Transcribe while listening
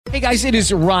Hey guys, it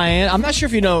is Ryan. I'm not sure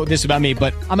if you know this about me,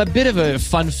 but I'm a bit of a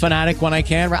fun fanatic when I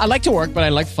can. I like to work, but I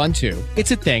like fun too.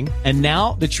 It's a thing. And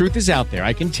now the truth is out there.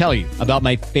 I can tell you about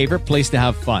my favorite place to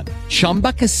have fun.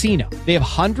 Chumba Casino. They have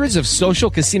hundreds of social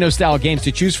casino style games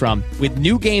to choose from with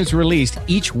new games released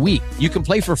each week. You can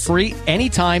play for free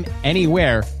anytime,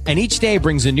 anywhere. And each day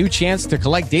brings a new chance to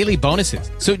collect daily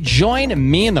bonuses. So join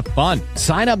me in the fun.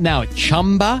 Sign up now at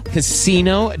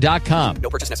ChumbaCasino.com. No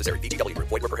purchase necessary. VGW.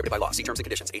 Void where prohibited by law. See terms and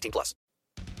conditions. 18 plus.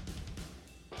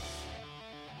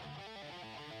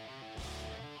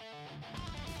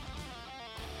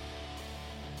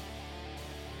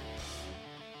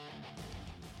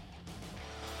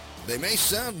 They may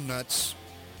sound nuts,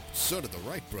 so do the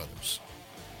Wright brothers.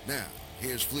 Now,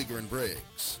 here's Fleeger and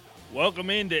Briggs. Welcome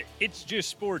into It's Just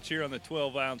Sports here on the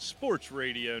 12-Ounce Sports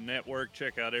Radio Network.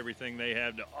 Check out everything they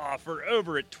have to offer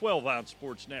over at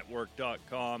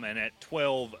 12ouncesportsnetwork.com and at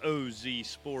 12OZ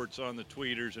Sports on the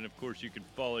tweeters. And, of course, you can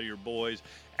follow your boys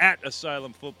at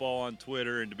Asylum Football on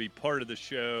Twitter. And to be part of the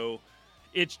show,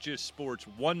 It's Just Sports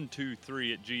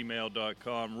 123 at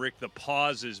gmail.com. Rick, the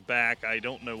pause is back. I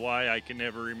don't know why I can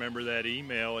never remember that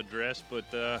email address, but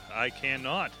I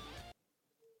cannot.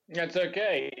 That's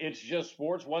okay. It's just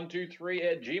sports123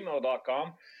 at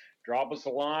gmail.com. Drop us a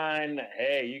line.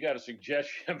 Hey, you got a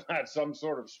suggestion about some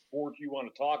sort of sport you want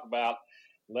to talk about,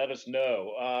 let us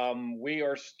know. We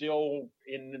are still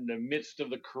in the midst of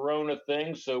the corona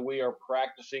thing, so we are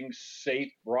practicing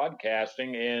safe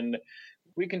broadcasting, and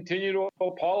we continue to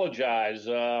apologize.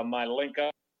 My link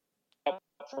up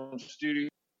from studio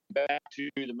back to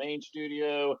the main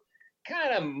studio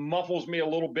kind of muffles me a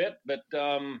little bit, but,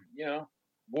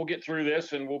 we'll get through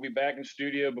this, and we'll be back in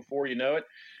studio before you know it.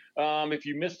 If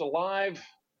you missed a live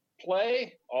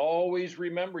play, always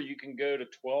remember you can go to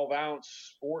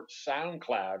 12-Ounce Sports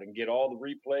SoundCloud and get all the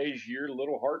replays your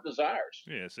little heart desires.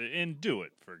 Yes, and do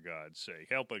it, for God's sake.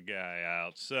 Help a guy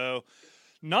out. So,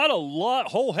 not a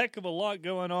whole heck of a lot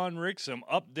going on, Rick. Some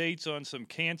updates on some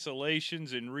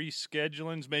cancellations and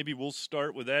reschedulings. Maybe we'll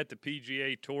start with that. The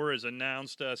PGA Tour has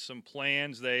announced some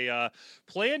plans. They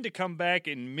plan to come back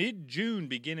in mid-June,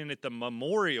 beginning at the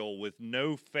Memorial with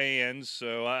no fans.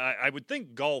 So I would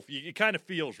think golf, it kind of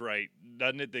feels right,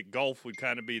 doesn't it, that golf would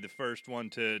kind of be the first one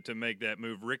to make that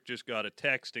move. Rick just got a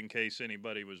text in case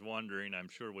anybody was wondering. I'm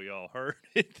sure we all heard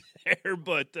it there,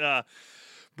 but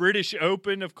British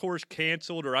Open, of course,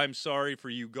 canceled, or I'm sorry for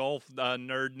you golf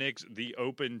nerdnicks, the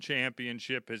Open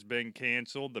Championship has been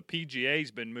canceled. The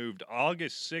PGA's been moved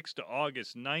August 6th to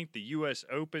August 9th. The U.S.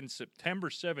 Open, September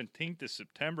 17th to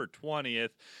September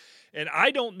 20th. And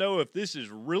I don't know if this is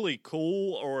really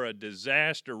cool or a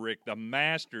disaster, Rick. The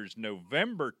Masters,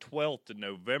 November 12th to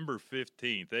November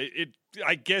 15th.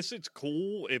 I guess it's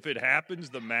cool if it happens,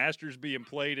 the Masters being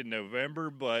played in November.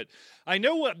 But I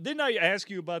know didn't I ask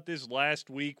you about this last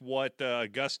week, what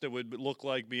Augusta would look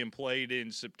like being played in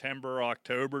September,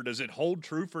 October? Does it hold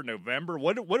true for November?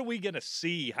 What are we going to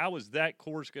see? How is that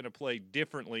course going to play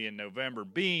differently in November?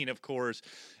 Being, of course,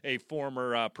 a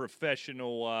former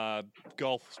professional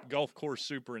golf course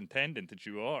superintendent that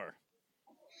you are.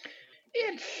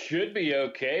 It should be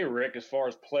okay, Rick, as far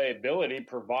as playability,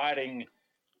 providing,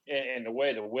 and the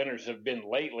way the winters have been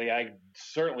lately, I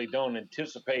certainly don't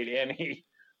anticipate any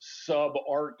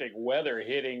subarctic weather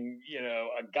hitting,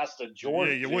 Augusta,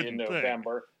 Georgia in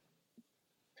November.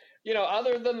 Think.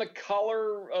 Other than the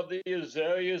color of the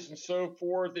azaleas and so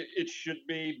forth, it should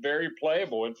be very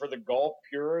playable. And for the golf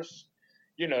purists,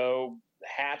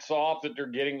 hats off that they're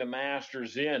getting the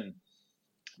Masters in.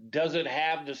 Does it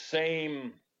have the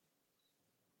same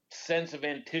sense of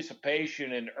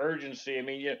anticipation and urgency? I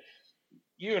mean,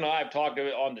 you and I have talked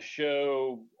on the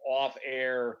show off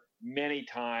air many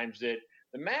times that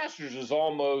the Masters is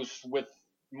almost, with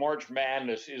March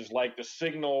Madness, is like the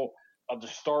signal of the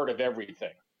start of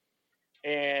everything.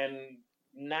 And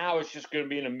now it's just going to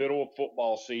be in the middle of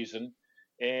football season.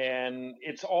 And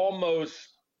it's almost,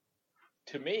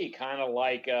 to me, kind of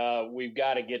like we've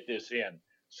got to get this in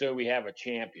so we have a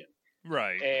champion.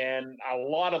 Right. And a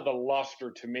lot of the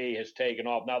luster, to me, has taken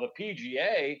off. Now, the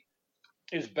PGA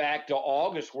is back to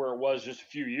August where it was just a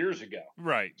few years ago.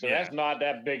 Right. So that's not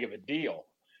that big of a deal.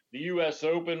 The U.S.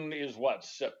 Open is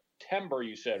September,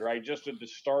 you said, right? Just at the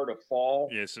start of fall?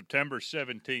 Yeah, September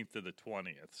 17th to the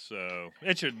 20th. So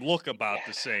it should look about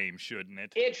the same, shouldn't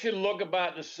it? It should look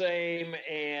about the same,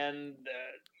 and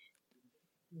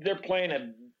they're playing at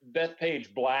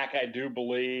Bethpage Black, I do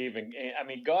believe. And I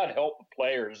mean, God help the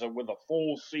players with a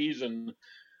full season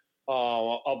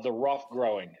of the rough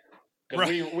growing.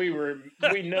 Right.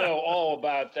 We know all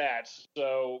about that.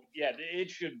 So, yeah, it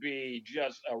should be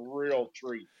just a real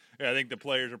treat. I think the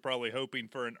players are probably hoping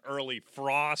for an early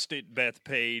frost at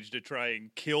Bethpage to try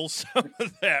and kill some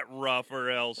of that rough, or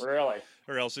else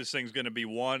this thing's going to be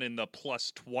one in the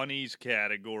plus 20s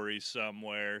category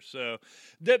somewhere. So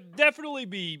definitely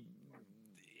be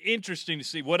interesting to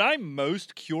see. What I'm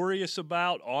most curious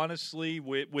about, honestly,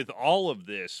 with all of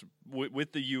this,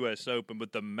 with the U.S. Open,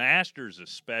 but the Masters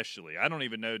especially, I don't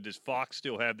even know, does Fox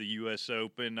still have the U.S.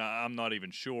 Open? I'm not even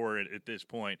sure at this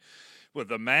point. With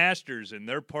the Masters and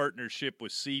their partnership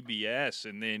with CBS,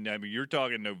 and then, I mean, you're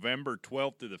talking November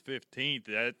 12th to the 15th.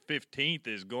 That 15th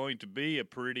is going to be a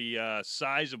pretty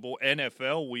sizable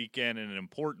NFL weekend, and an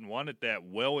important one at that,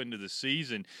 well into the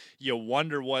season. You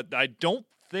wonder what – I don't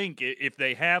think, if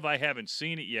they have, I haven't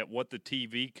seen it yet, what the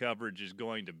TV coverage is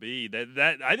going to be.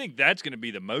 That I think that's going to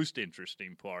be the most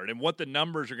interesting part, and what the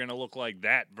numbers are going to look like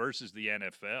that versus the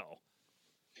NFL.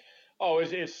 Oh,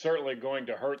 it's certainly going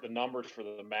to hurt the numbers for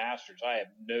the Masters. I have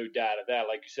no doubt of that.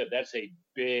 Like you said, that's a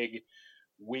big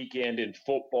weekend in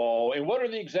football. And what are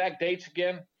the exact dates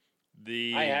again?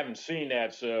 I haven't seen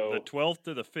that. So the 12th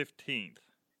to the 15th.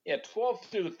 Yeah, 12th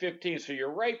through the 15th. So you're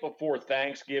right before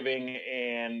Thanksgiving.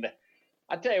 And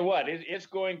I tell you what, it's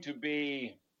going to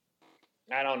be,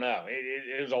 I don't know.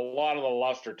 There's a lot of the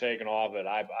luster taken off it,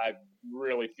 I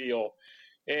really feel.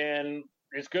 And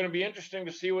it's going to be interesting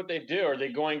to see what they do. Are they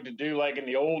going to do like in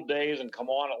the old days and come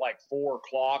on at like 4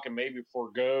 o'clock and maybe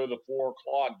forego the 4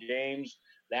 o'clock games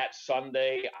that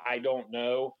Sunday? I don't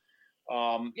know.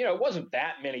 It wasn't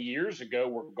that many years ago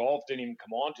where golf didn't even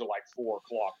come on till like 4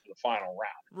 o'clock for the final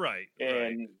round. Right.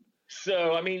 And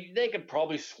so, I mean, they could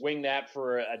probably swing that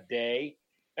for a day.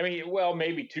 I mean, well,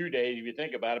 maybe 2 days if you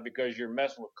think about it, because you're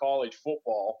messing with college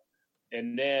football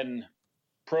and then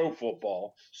pro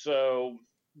football. So,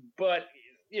 but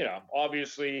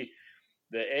obviously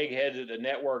the eggheads at the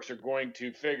networks are going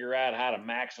to figure out how to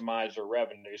maximize their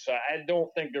revenue. So I don't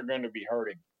think they're going to be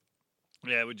hurting.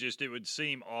 Yeah, it would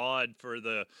seem odd for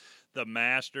the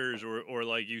Masters or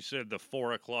like you said, the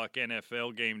 4 o'clock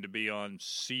NFL game to be on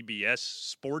CBS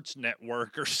Sports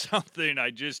Network or something.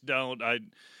 I just don't.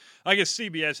 I guess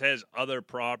CBS has other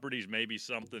properties. Maybe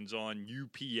something's on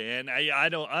UPN. I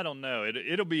don't know.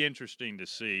 It'll be interesting to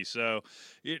see. So,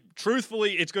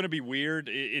 truthfully, it's going to be weird.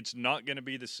 It's not going to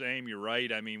be the same. You're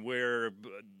right. I mean,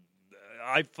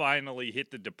 I finally hit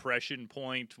the depression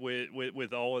point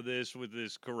with all of this, with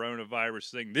this coronavirus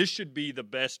thing. This should be the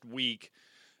best week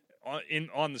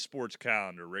on the sports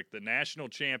calendar, Rick. The national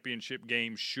championship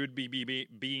game should be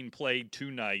being played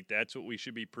tonight. That's what we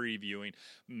should be previewing.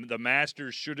 The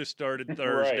Masters should have started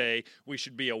Thursday. Right. We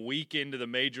should be a week into the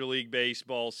Major League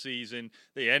Baseball season.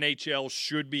 The NHL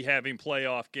should be having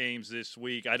playoff games this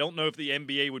week. I don't know if the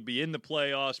NBA would be in the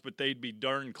playoffs, but they'd be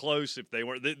darn close if they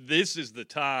were. This is the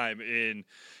time,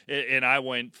 and I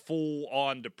went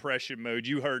full-on depression mode.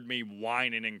 You heard me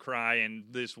whining and crying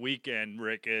this weekend,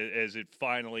 Rick, as it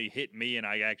finally hit me, and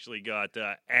I actually got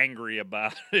angry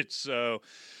about it. So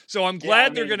I'm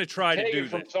glad they're going to try to do that.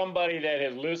 From somebody that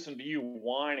has listened to you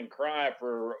whine and cry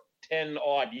for 10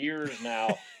 odd years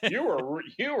now, you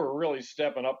were really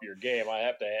stepping up your game. I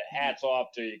have to hats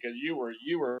off to you, because you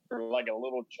were like a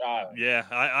little child. Yeah,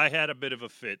 I had a bit of a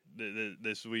fit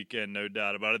this weekend, no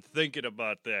doubt about it. Thinking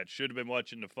about that, should have been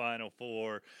watching the Final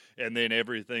Four, and then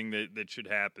everything that should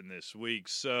happen this week.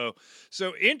 So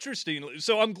interesting.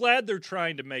 So I'm glad they're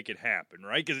trying to make it happen,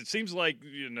 right? Because it seems like,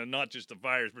 not just the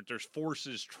virus, but there's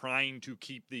forces trying to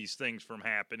keep these things from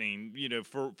happening,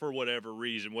 for whatever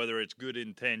reason, whether it's good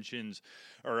intentions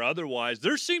or otherwise.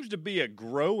 There seems to be a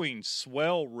growing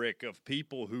swell, Rick, of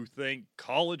people who think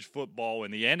college football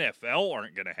and the NFL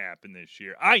aren't going to happen this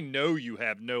year. I know you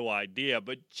have no idea,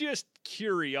 but just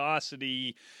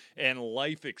curiosity and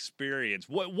life experience.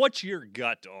 What's your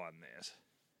gut on this?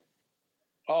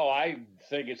 Oh, I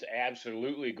think it's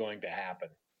absolutely going to happen.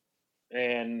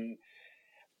 And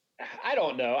I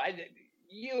don't know.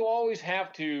 You always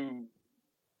have to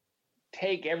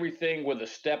take everything with a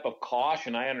step of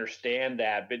caution. I understand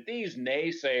that. But these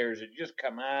naysayers that just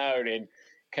come out and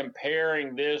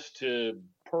comparing this to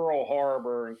Pearl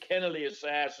Harbor and Kennedy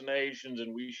assassinations,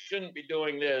 and we shouldn't be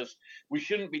doing this, we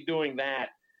shouldn't be doing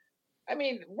that. I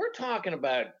mean, we're talking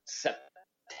about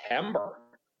September.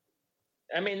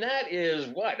 I mean,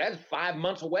 that's 5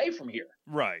 months away from here.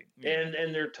 Right. Yeah.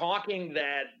 And they're talking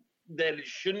that it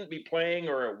shouldn't be playing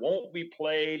or it won't be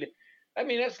played. I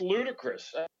mean, that's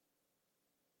ludicrous.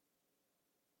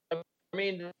 I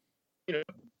mean,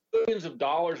 billions of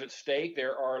dollars at stake.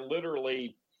 There are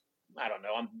literally, I don't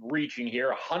know, I'm reaching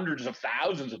here, hundreds of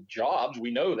thousands of jobs. We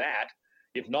know that,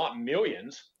 if not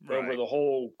millions, over the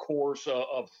whole course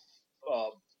of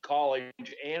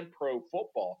college and pro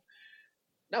football.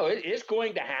 No, it's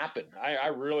going to happen. I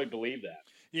really believe that.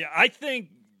 Yeah, I think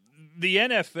the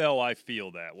NFL, I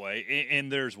feel that way.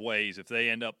 And there's ways if they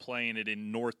end up playing it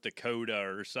in North Dakota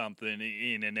or something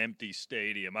in an empty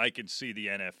stadium, I can see the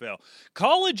NFL.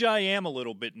 College, I am a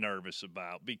little bit nervous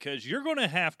about because you're going to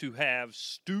have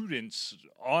students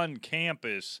on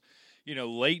campus,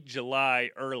 late July,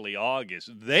 early August.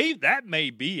 That may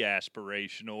be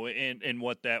aspirational in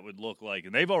what that would look like.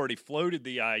 And they've already floated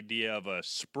the idea of a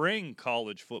spring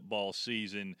college football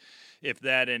season if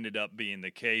that ended up being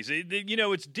the case.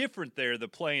 It's different there, the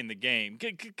playing the game.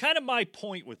 Kind of my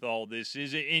point with all this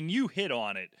is, and you hit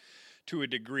on it to a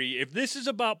degree, if this is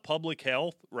about public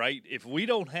health, right, if we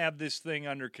don't have this thing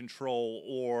under control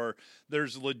or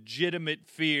there's legitimate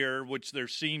fear, which there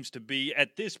seems to be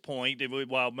at this point,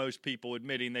 while most people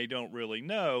admitting they don't really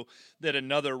know, that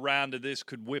another round of this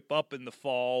could whip up in the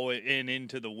fall and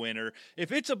into the winter.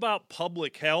 If it's about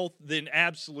public health, then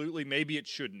absolutely maybe it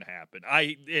shouldn't happen.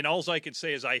 And all I can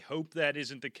say is I hope that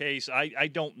isn't the case. I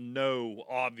don't know,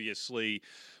 obviously,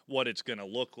 what it's going to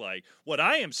look like. What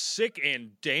I am sick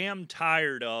and damn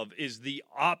tired of is the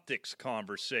optics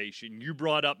conversation. You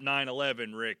brought up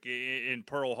 9/11, Rick, in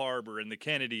Pearl Harbor and the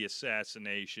Kennedy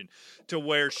assassination, to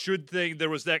where there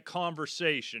was that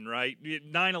conversation, right?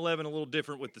 9/11 a little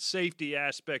different with the safety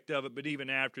aspect of it, but even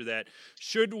after that,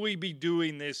 should we be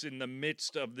doing this in the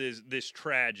midst of this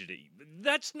tragedy?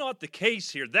 That's not the case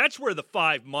here. That's where the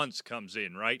 5 months comes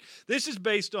in, right? This is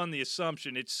based on the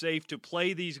assumption it's safe to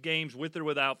play these games with or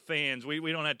without fans.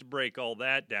 We don't have to break all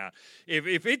that down.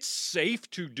 If it's safe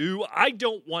to do, I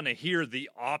don't want to hear the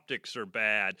optics are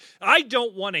bad. I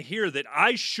don't want to hear that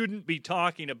I shouldn't be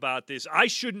talking about this. I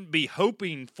shouldn't be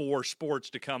hoping for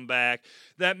sports to come back.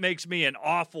 That makes me an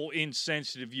awful,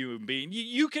 insensitive human being.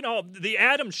 You can all, the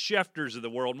Adam Schefters of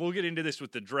the world, and we'll get into this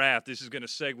with the draft. This is going to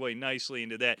segue nicely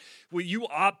into that. Well, you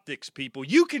optics people,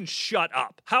 you can shut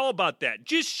up. How about that?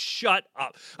 Just shut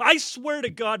up. I swear to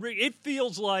God, Rick, it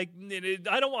feels like,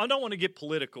 I don't want to get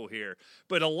political here,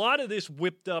 but a lot of this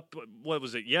whipped up, what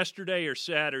was it, yesterday or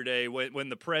Saturday, when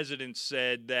the president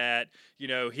said that,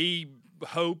 he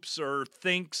hopes or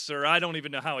thinks, or I don't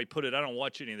even know how he put it, I don't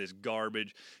watch any of this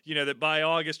garbage, that by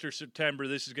August or September,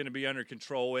 this is going to be under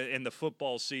control and the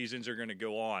football seasons are going to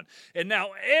go on. And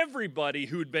now everybody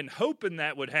who'd been hoping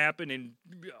that would happen and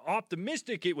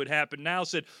optimistic it would happen now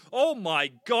said, oh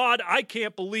my God, I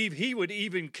can't believe he would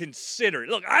even consider it.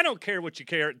 Look, I don't care what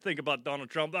you think about Donald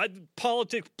Trump.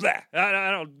 Politics, blah,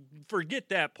 I don't forget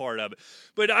that part of it.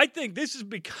 But I think this is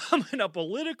becoming a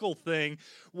political thing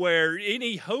where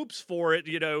any hopes for it,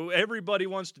 everybody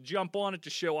wants to jump on it to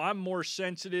show I'm more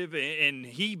sensitive and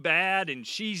he bad and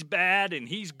she's bad and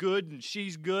he's good and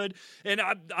she's good. And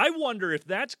I wonder if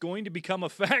that's going to become a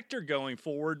factor going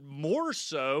forward more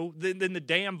so than the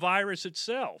damn virus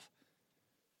itself.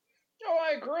 Oh,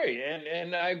 I agree.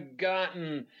 And I've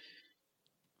gotten,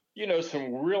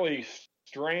 some really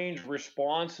strange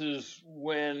responses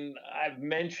when I've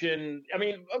mentioned,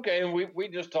 okay, and we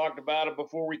just talked about it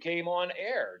before we came on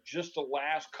air, just the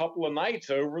last couple of nights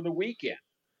over the weekend.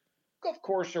 Of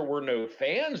course, there were no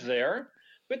fans there,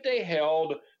 but they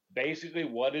held basically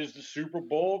what is the Super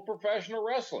Bowl of professional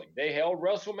wrestling. They held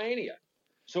WrestleMania.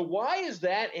 So why is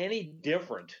that any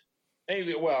different?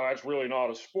 Well, that's really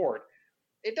not a sport.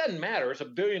 It doesn't matter. It's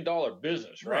 $1 billion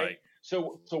business, right?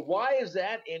 So why is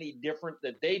that any different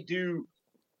that they do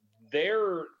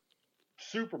their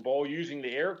Super Bowl, using the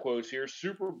air quotes here,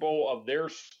 Super Bowl of their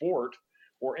sport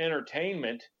or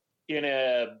entertainment in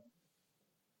a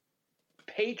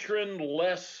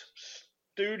patron-less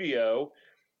studio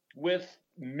with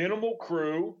minimal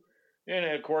crew? And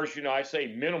of course, I say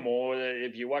minimal.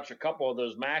 If you watch a couple of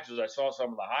those matches, I saw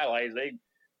some of the highlights. They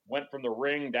went from the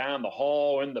ring down the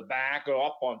hall, in the back,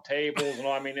 up on tables, and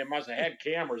all. They must have had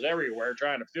cameras everywhere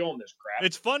trying to film this crap.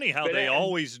 It's funny how they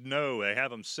always know they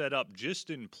have them set up just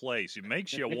in place. It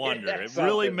makes you wonder. It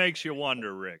really makes you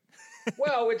wonder, Rick.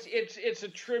 Well, it's a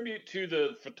tribute to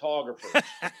the photographers.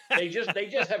 They just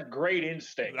have great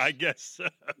instincts. I guess so.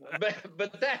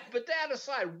 But that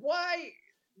aside, why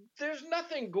there's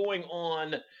nothing going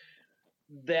on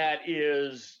that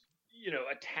is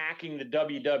attacking the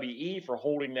WWE for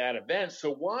holding that event.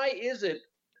 So why is it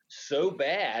so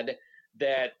bad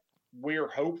that we're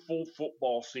hopeful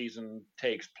football season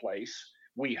takes place?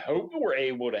 We hope we're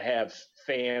able to have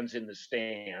fans in the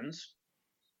stands.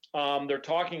 They're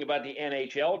talking about the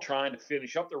NHL trying to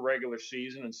finish up the regular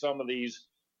season in some of these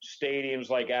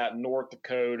stadiums like out in North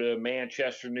Dakota,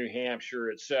 Manchester, New Hampshire,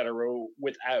 et cetera,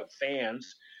 without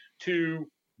fans, to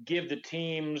give the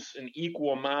teams an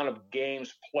equal amount of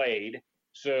games played,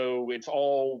 so it's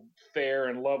all fair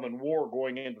and love and war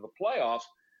going into the playoffs.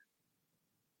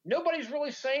 Nobody's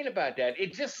really saying about that.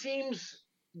 It just seems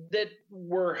that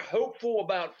we're hopeful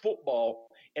about football,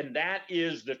 and that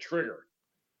is the trigger.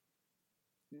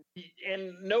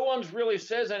 And no one's really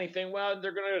says anything. Well,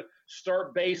 they're going to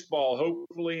start baseball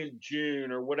hopefully in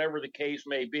June or whatever the case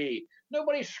may be.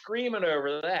 Nobody's screaming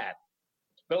over that.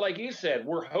 But like you said,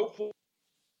 we're hopeful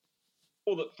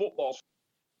that football.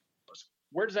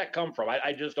 Where does that come from?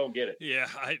 I just don't get it. Yeah,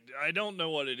 I don't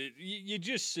know what it is. You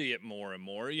just see it more and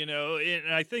more,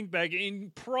 and I think back,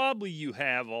 and probably you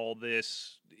have all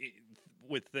this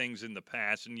with things in the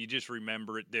past, and you just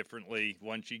remember it differently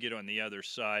once you get on the other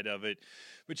side of it.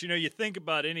 But, you think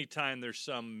about any time there's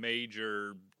some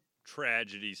major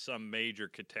tragedy, some major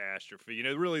catastrophe.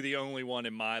 Really the only one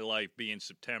in my life being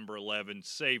September 11th,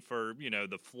 save for,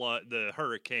 the flood, the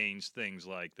hurricanes, things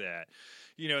like that.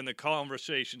 And the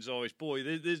conversation's always, boy,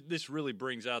 this really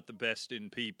brings out the best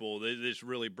in people. This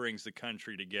really brings the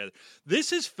country together. This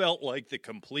has felt like the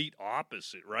complete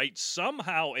opposite, right?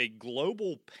 Somehow a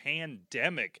global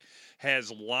pandemic has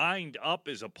lined up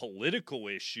as a political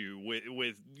issue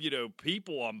with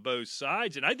people on both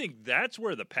sides. And I think that's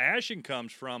where the passion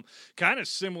comes from, kind of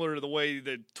similar to the way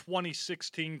the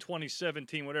 2016,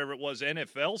 2017, whatever it was,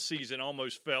 NFL season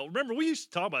almost felt. Remember, we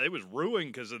used to talk about it was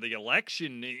ruined because of the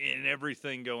election and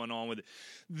everything going on with it.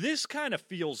 This kind of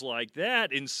feels like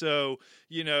that. And so,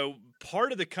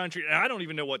 part of the country, and I don't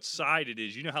even know what side it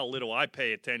is. You know how little I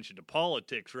pay attention to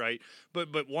politics, right?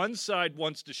 But one side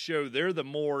wants to show they're the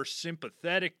more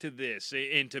sympathetic to this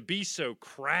and to be so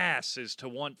crass as to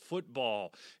want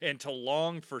football and to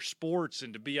long for sports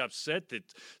and to be upset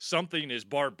that something as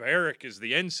barbaric as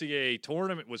the NCAA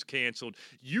tournament was canceled.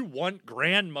 You want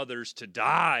grandmothers to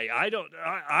die.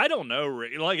 I don't know,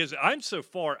 Rick. Like, I'm so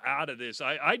far out of this.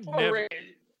 I'd never.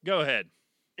 Go ahead.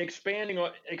 Expanding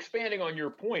on your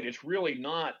point, it's really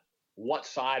not what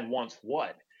side wants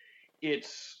what.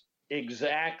 It's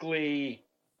exactly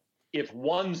if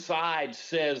one side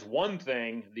says one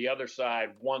thing, the other side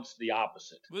wants the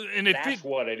opposite. And that's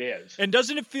what it is. And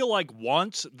doesn't it feel like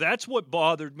once? That's what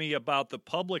bothered me about the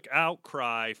public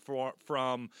outcry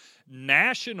from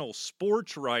national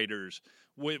sports writers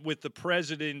with the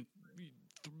president.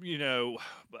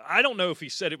 I don't know if he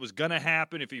said it was going to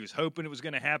happen, if he was hoping it was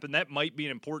going to happen. That might be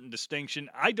an important distinction.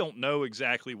 I don't know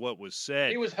exactly what was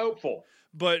said. He was hopeful.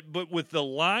 But with the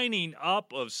lining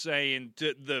up of saying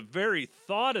the very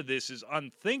thought of this is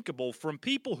unthinkable from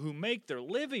people who make their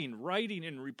living writing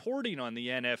and reporting on the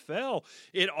NFL,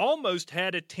 it almost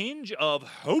had a tinge of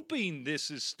hoping this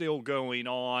is still going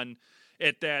on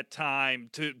at that time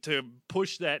to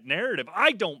push that narrative.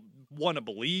 I don't want to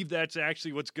believe that's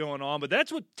actually what's going on, but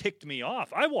that's what ticked me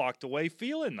off. I walked away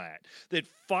feeling that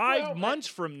 5 months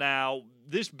from now,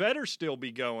 this better still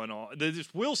be going on.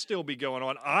 This will still be going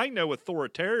on. I know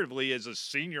authoritatively as a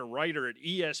senior writer at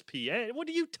ESPN. What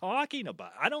are you talking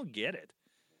about? I don't get it.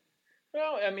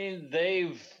 Well, I mean,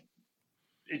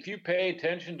 if you pay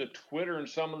attention to Twitter and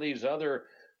some of these other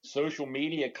social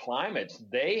media climates,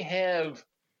 they have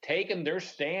taken their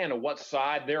stand on what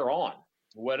side they're on.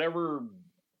 Whatever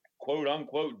quote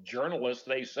unquote journalists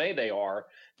they say they are,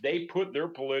 they put their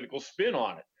political spin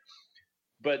on it.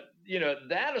 But,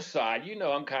 that aside,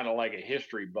 I'm kind of like a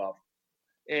history buff.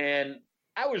 And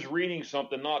I was reading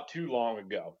something not too long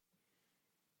ago.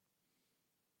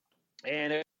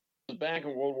 And it was back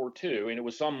in World War II. And it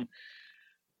was some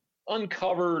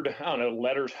uncovered,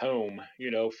 letters home,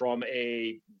 from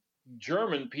a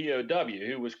German POW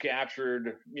who was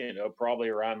captured, probably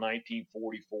around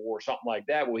 1944 or something like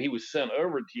that. Well, he was sent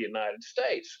over to the United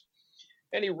States.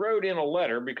 And he wrote in a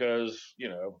letter because,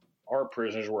 our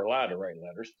prisoners were allowed to write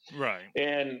letters. Right.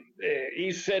 And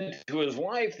he said to his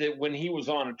wife that when he was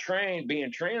on a train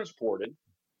being transported,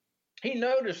 he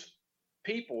noticed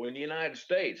people in the United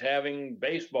States having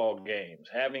baseball games,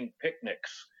 having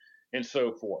picnics, and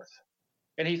so forth.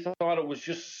 And he thought it was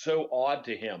just so odd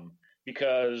to him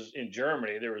because in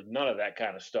Germany, there was none of that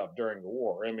kind of stuff during the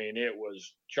war. I mean, it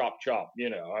was chop, chop,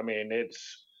 I mean,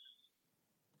 it's,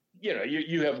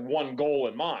 you have one goal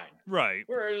in mind. Right.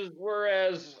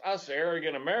 Whereas us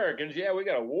arrogant Americans, yeah, we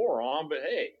got a war on, but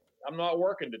hey, I'm not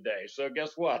working today. So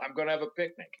guess what? I'm going to have a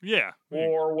picnic. Yeah.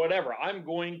 Or whatever. I'm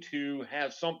going to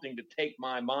have something to take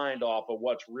my mind off of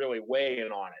what's really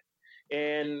weighing on it.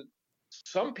 And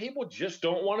some people just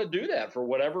don't want to do that for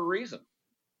whatever reason.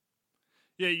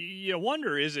 Yeah, you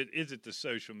wonder, is it the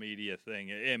social media thing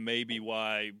and maybe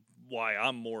why why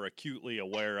I'm more acutely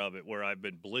aware of it, where I've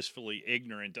been blissfully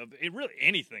ignorant of it. Really,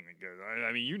 anything that goes.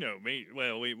 I mean, you know me.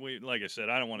 Well, we like I said,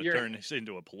 I don't want to turn this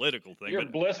into a political thing. You're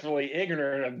but blissfully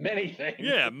ignorant of many things.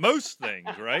 Yeah, most things,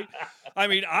 right? I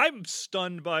mean, I'm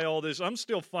stunned by all this. I'm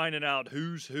still finding out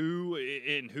who's who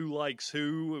and who likes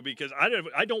who, because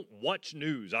I don't watch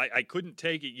news. I couldn't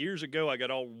take it. Years ago, I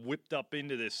got all whipped up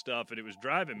into this stuff, and it was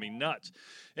driving me nuts,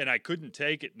 and I couldn't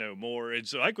take it no more. And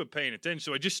so I quit paying attention.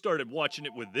 So I just started watching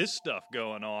it with this stuff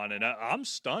going on, and I'm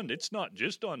stunned. It's not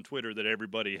just on Twitter that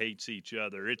everybody hates each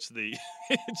other.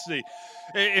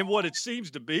 And what it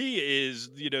seems to be is,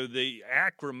 the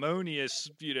acrimonious,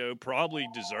 probably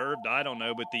deserved, I don't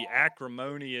know, but the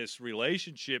acrimonious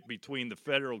relationship between the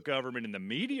federal government and the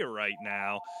media right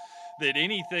now, that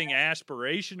anything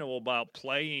aspirational about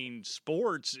playing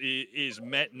sports is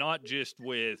met not just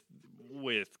with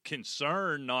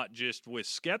concern, not just with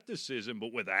skepticism,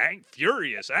 but with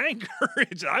furious anger.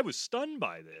 I was stunned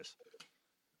by this.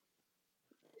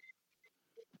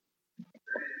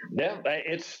 Yeah,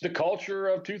 it's the culture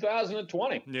of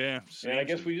 2020. Yeah. And I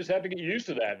guess we just have to get used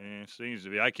to that. Yeah, seems to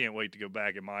be. I can't wait to go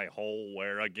back in my hole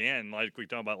where, again, like we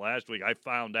talked about last week, I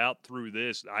found out through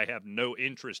this I have no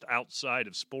interest outside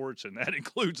of sports, and that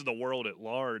includes the world at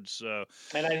large. So,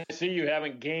 and I see you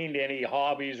haven't gained any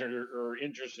hobbies or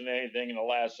interest in anything in the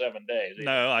last 7 days. Either.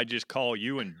 No, I just call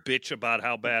you and bitch about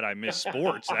how bad I miss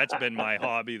sports. That's been my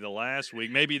hobby the last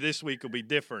week. Maybe this week will be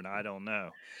different. I don't know.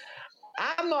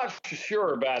 I'm not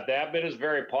sure about that, but it's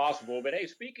very possible. But, hey,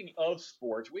 speaking of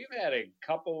sports, we've had a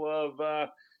couple of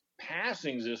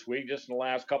passings this week, just in the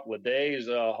last couple of days.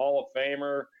 Hall of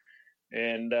Famer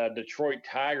and Detroit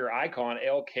Tiger icon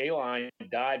Al Kaline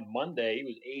died Monday. He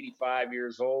was 85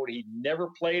 years old. He never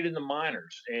played in the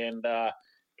minors and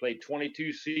played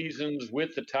 22 seasons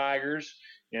with the Tigers.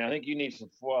 And I think you need some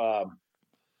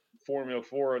Formula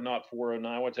 4, not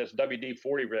 409. What's that?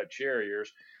 WD-40 for that chair of yours.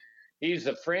 He's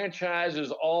the franchise's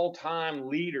all-time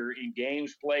leader in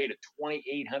games played at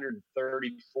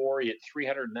 2,834. He hit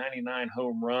 399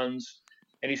 home runs,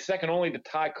 and he's second only to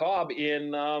Ty Cobb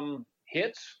in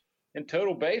hits and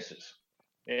total bases.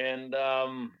 And,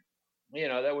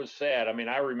 that was sad. I mean,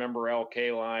 I remember Al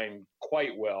Kaline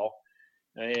quite well.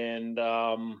 And,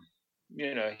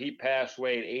 he passed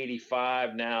away at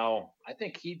 85 now. I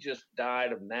think he just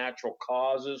died of natural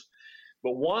causes.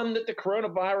 But one that the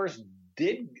coronavirus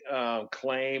did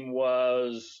claim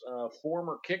was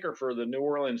former kicker for the New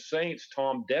Orleans Saints,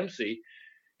 Tom Dempsey.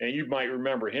 And you might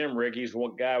remember him, Rick. He's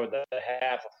one guy with a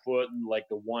half a foot and like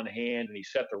the one hand, and he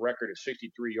set the record at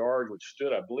 63 yards, which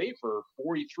stood, I believe, for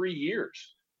 43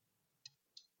 years.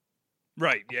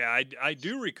 Right. Yeah, I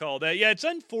do recall that. Yeah, it's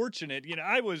unfortunate.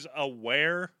 I was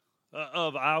aware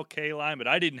of Al Kaline, but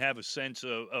I didn't have a sense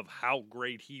of how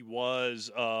great he was.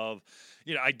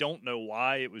 I don't know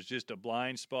why. It was just a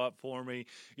blind spot for me.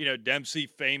 Dempsey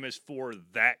famous for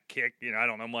that kick. I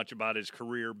don't know much about his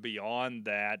career beyond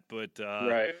that, but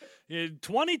right.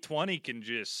 2020 can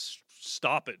just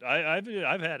stop it.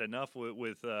 I've had enough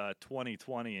with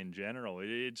 2020 in general.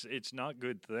 It's not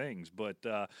good things, but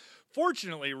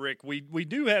fortunately, Rick, we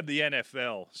do have the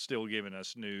NFL still giving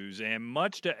us news, and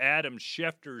much to Adam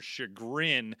Schefter's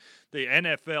chagrin, the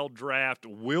NFL draft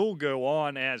will go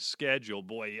on as scheduled.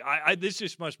 Boy, this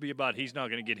just must be about he's not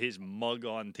going to get his mug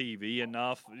on TV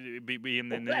enough.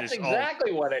 That's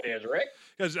exactly what it is, Rick.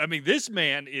 Because, I mean, this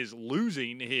man is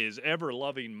losing his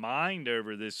ever-loving mind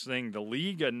over this thing. The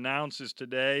league announces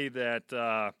today that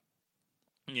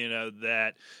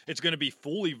that it's going to be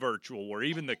fully virtual, where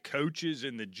even the coaches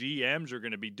and the GMs are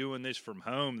going to be doing this from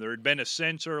home. There had been a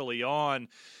sense early on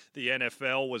the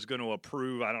NFL was going to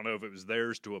approve, I don't know if it was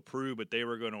theirs to approve, but they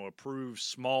were going to approve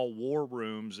small war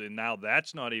rooms, and now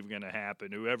that's not even going to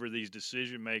happen. Whoever these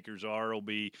decision makers are will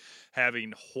be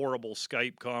having horrible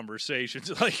Skype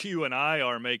conversations like you and I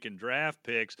are making draft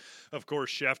picks. Of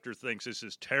course, Schefter thinks this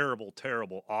is terrible,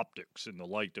 terrible optics in the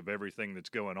light of everything that's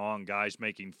going on. Guys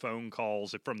making phone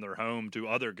calls from their home to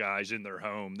other guys in their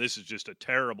home. This is just a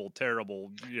terrible,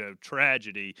 terrible,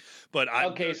 tragedy. But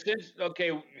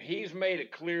he's made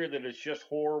it clear that it's just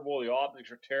horrible. The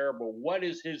optics are terrible. What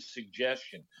is his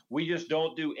suggestion? We just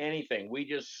don't do anything. We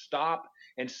just stop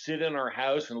and sit in our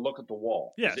house and look at the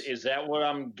wall. Yes. Is that what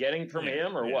I'm getting from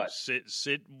him or what?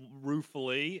 Sit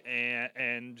ruefully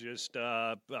and just,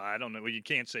 I don't know. Well, you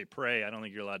can't say pray. I don't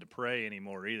think you're allowed to pray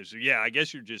anymore either. So, yeah, I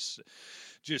guess you're just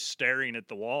staring at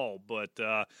the wall. But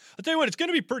I'll tell you what, it's going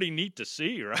to be pretty neat to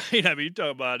see, right? I mean, you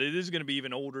talk about it is going to be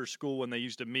even older school when they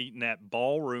used to meet in that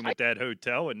ballroom at that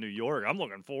hotel in New York. I'm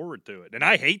looking forward to it. And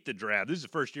I hate the draft. This is the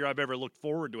first year I've ever looked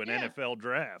forward to an NFL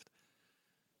draft.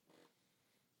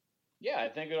 Yeah, I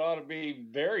think it ought to be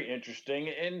very interesting.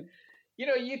 And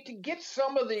you can get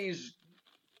some of these,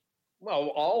 well,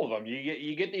 all of them.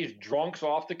 You get these drunks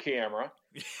off the camera,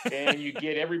 and you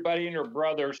get everybody and their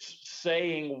brothers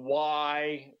saying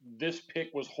why this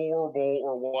pick was horrible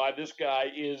or why this guy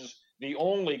is the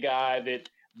only guy that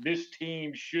this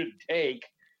team should take,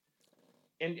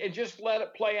 and just let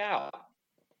it play out.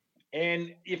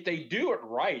 And if they do it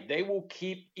right, they will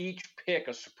keep each pick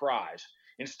a surprise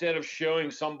instead of showing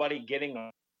somebody getting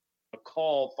a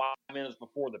call 5 minutes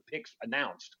before the pick's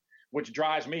announced, which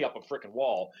drives me up a freaking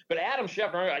wall. But Adam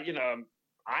Schefter,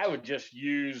 I would just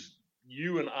use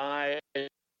you and I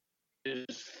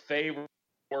as favorite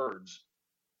words,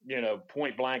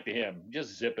 point blank to him.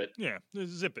 Just zip it. Yeah,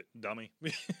 zip it, dummy.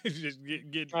 Just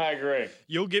get. I agree.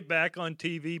 You'll get back on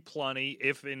TV plenty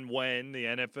if and when the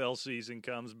NFL season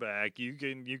comes back. You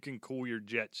can cool your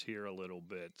jets here a little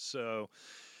bit. So,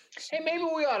 hey, maybe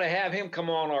we ought to have him come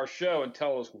on our show and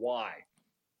tell us why.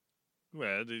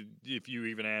 Well, if you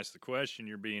even ask the question,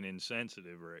 you're being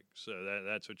insensitive, Rick. So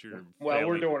that's what you're. Well,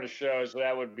 we're doing a show, so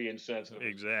that would be insensitive.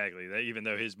 Exactly. Even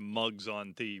though his mug's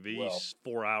on TV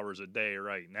 4 hours a day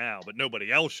right now, but nobody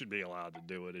else should be allowed to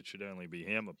do it. It should only be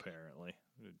him, apparently.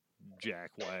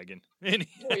 Jackwagon.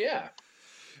 Well, yeah.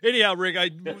 Anyhow, Rick,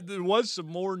 there was some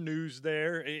more news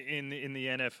there in the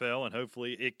NFL, and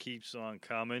hopefully it keeps on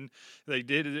coming. They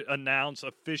did announce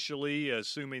officially,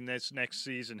 assuming this next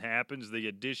season happens, the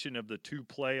addition of the 2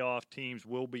 playoff teams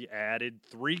will be added.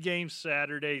 3 games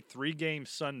Saturday, 3 games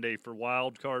Sunday for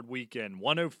Wild Card Weekend.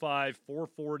 105,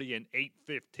 440, and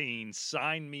 815.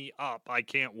 Sign me up. I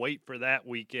can't wait for that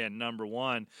weekend, number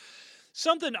one.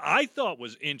 Something I thought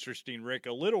was interesting, Rick,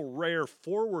 a little rare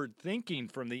forward thinking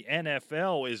from the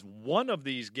NFL is one of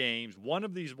these games, one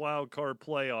of these wild card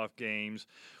playoff games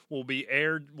will be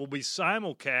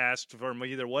simulcast from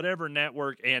either whatever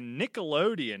network and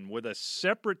Nickelodeon with a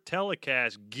separate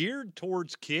telecast geared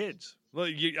towards kids. Well,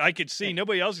 I could see,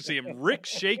 nobody else could see him. Rick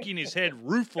shaking his head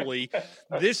ruefully.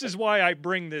 This is why I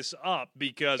bring this up,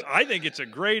 because I think it's a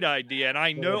great idea, and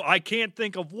I know I can't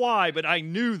think of why, but I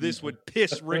knew this would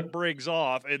piss Rick Briggs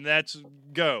off, and that's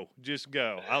go. Just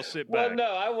go. I'll sit back. Well,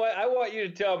 no, I want you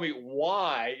to tell me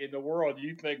why in the world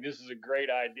you think this is a great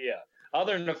idea,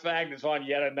 other than the fact it's on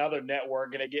yet another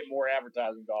network and they get more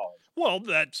advertising dollars. Well,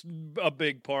 that's a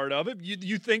big part of it.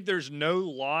 You think there's no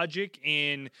logic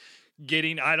in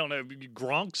getting, I don't know,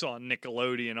 Gronk's on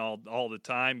Nickelodeon all the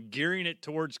time, gearing it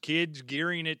towards kids,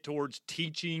 gearing it towards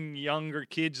teaching younger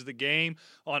kids the game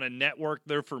on a network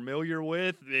they're familiar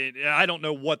with. I don't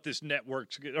know what this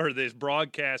network's or this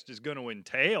broadcast is going to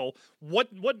entail. What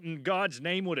in God's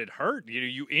name would it hurt?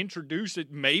 You introduce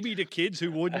it maybe to kids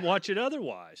who wouldn't watch it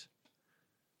otherwise.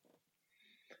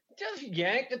 Just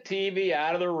yank the TV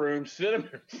out of the room, sit them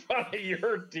in front of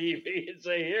your TV and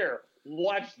say, here,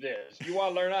 watch this. You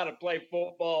want to learn how to play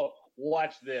football?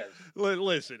 Watch this.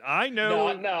 Listen, I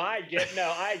know. No, I get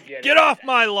it. Get off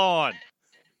my lawn.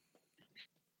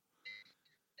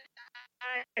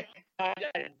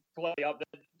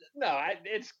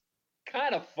 It's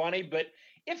kind of funny, but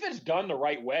if it's done the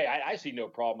right way, I see no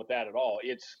problem with that at all.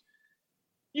 It's,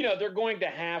 they're going to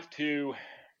have to.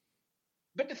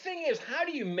 But the thing is, how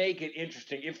do you make it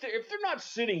interesting if they're not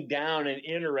sitting down and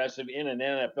interested in an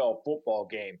NFL football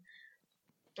game?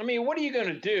 I mean, what are you going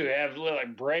to do? Have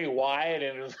like Bray Wyatt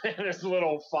in his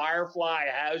little Firefly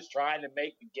house trying to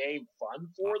make the game fun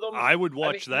for them? I would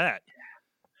watch that.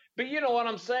 But you know what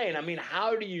I'm saying? I mean,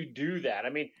 how do you do that? I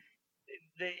mean,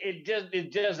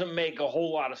 it doesn't make a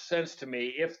whole lot of sense to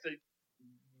me if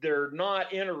they're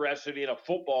not interested in a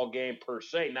football game per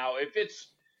se. Now,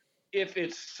 if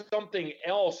it's something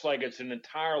else, like it's an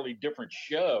entirely different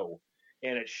show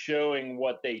and it's showing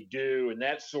what they do and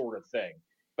that sort of thing.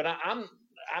 But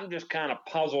I'm just kind of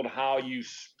puzzled how you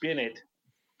spin it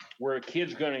where a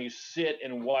kid's going to sit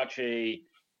and watch a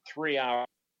 3-hour.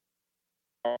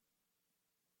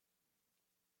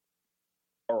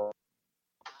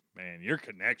 Man, your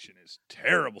connection is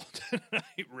terrible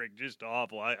tonight, Rick. Just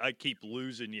awful. I keep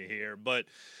losing you here. But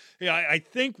yeah, I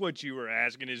think what you were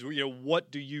asking is,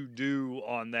 what do you do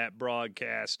on that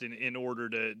broadcast in order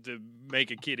to make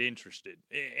a kid interested?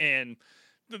 And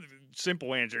the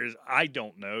simple answer is, I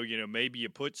don't know. Maybe you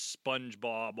put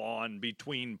SpongeBob on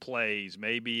between plays.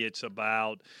 Maybe it's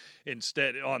about,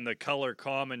 instead on the color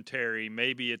commentary,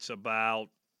 maybe it's about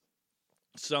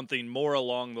something more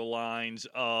along the lines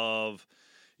of,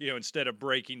 instead of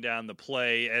breaking down the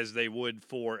play as they would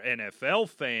for NFL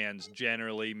fans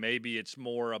generally, maybe it's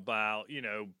more about,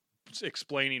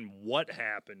 explaining what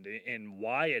happened and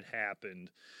why it happened.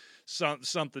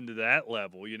 something to that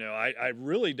level. I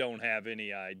really don't have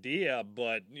any idea,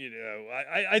 but,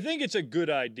 I think it's a good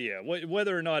idea.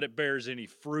 Whether or not it bears any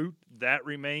fruit, that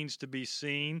remains to be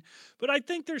seen. But I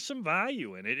think there's some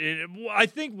value in it. I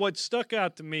think what stuck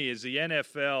out to me is the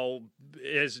NFL,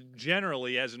 as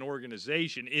generally as an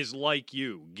organization, is like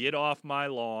you. Get off my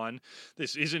lawn.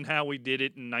 This isn't how we did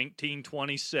it in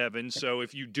 1927, so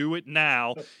if you do it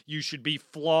now, you should be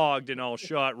flogged and all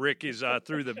shot. Rick is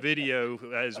through the video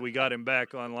as we got him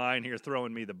back online here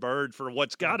throwing me the bird for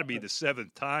what's got to be the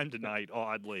 7th time tonight,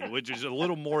 oddly, which is a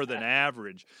little more than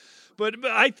average. But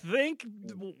I think,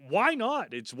 why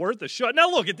not? It's worth a shot. Now,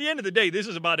 look, at the end of the day, this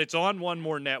is about it's on one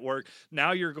more network.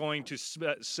 Now you're going to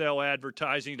sell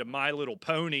advertising to My Little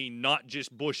Pony, not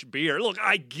just Busch Beer. Look,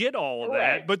 I get all of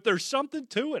that, but there's something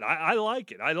to it. I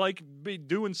like it. I like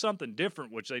doing something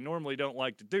different, which they normally don't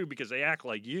like to do because they act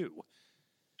like you.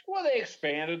 Well, they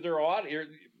expanded their audience,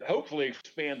 hopefully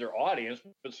expand their audience,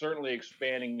 but certainly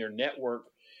expanding their network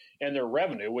and their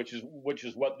revenue, which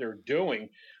is what they're doing.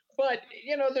 But,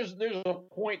 there's a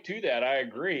point to that. I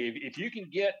agree. If you can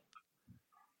get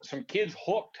some kids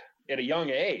hooked at a young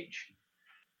age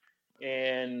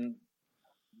and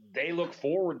they look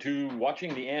forward to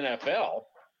watching the NFL,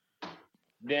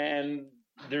 then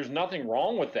there's nothing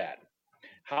wrong with that.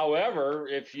 However,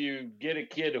 if you get a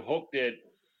kid hooked at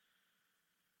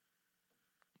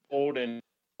old and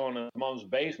on a mom's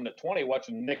basement at 20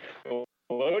 watching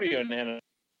Nickelodeon and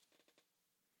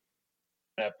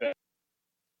NFL,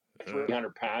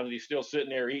 300 pounds, and he's still sitting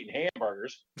there eating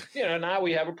hamburgers, now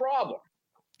we have a problem.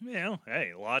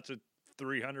 Hey, lots of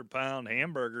 300-pound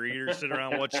hamburger eaters sit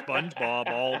around and watch SpongeBob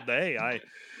all day.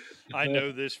 I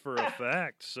know this for a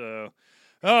fact. So,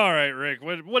 all right, Rick,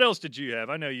 what else did you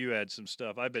have? I know you had some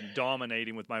stuff. I've been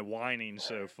dominating with my whining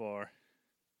so far.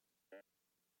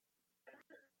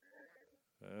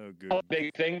 Oh, good.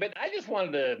 Big thing, but I just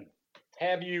wanted to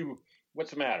have you.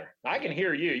 What's the matter? I can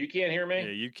hear you. You can't hear me?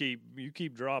 Yeah, you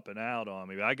keep dropping out on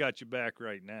me. But I got you back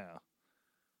right now.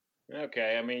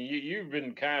 Okay. I mean, you've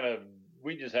been kind of.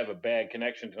 We just have a bad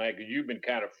connection tonight because you've been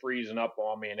kind of freezing up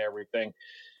on me and everything.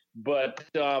 But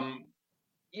now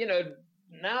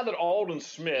that Aldon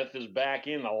Smith is back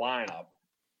in the lineup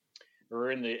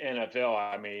or in the NFL,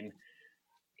 I mean,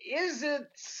 is it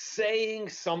saying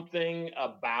something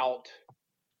about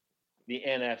the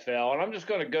NFL? And I'm just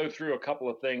going to go through a couple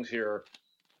of things here.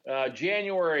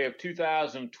 January of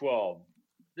 2012.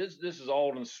 This is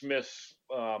Aldon Smith's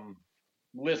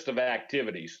list of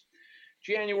activities.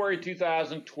 January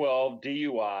 2012,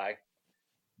 DUI.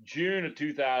 June of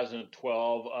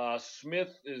 2012,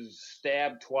 Smith is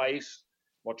stabbed twice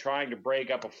while trying to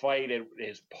break up a fight at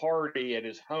his party at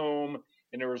his home.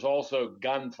 And there was also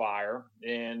gunfire,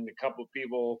 and a couple of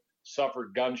people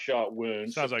suffered gunshot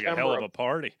wounds. Sounds like a hell of a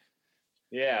party.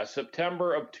 Yeah,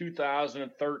 September of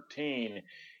 2013,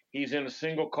 he's in a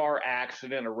single car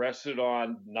accident, arrested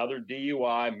on another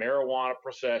DUI, marijuana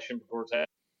possession. Before that.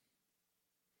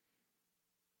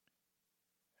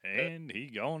 And he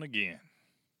gone again.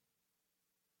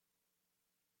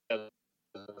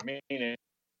 An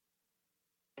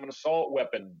assault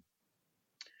weapon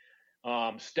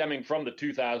stemming from the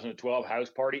 2012 house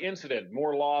party incident.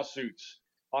 More lawsuits.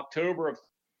 October of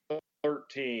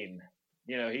 13,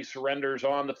 he surrenders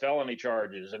on the felony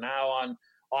charges. And now on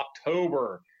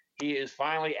October, he is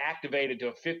finally activated to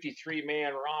a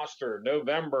 53-man roster.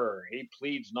 November, he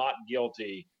pleads not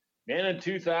guilty. Then in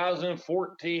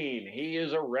 2014, he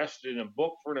is arrested and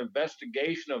booked for an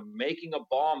investigation of making a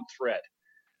bomb threat.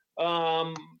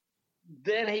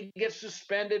 Then he gets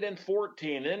suspended in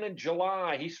 14. Then in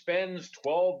July, he spends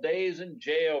 12 days in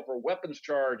jail for weapons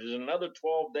charges and another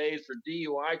 12 days for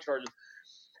DUI charges.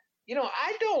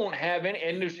 I don't have any,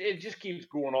 and it just keeps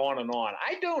going on and on.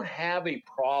 I don't have a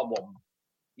problem.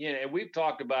 We've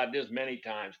talked about this many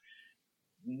times.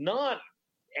 Not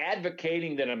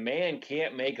advocating that a man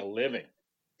can't make a living,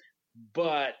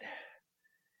 but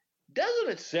doesn't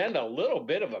it send a little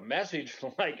bit of a message?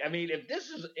 If this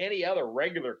is any other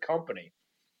regular company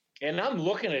and I'm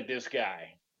looking at this guy,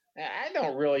 I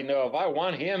don't really know if I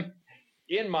want him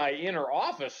in my inner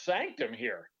office sanctum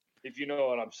here, if you know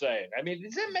what I'm saying.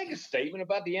 Does that make a statement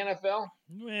about the NFL?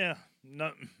 Yeah,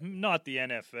 not the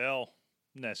NFL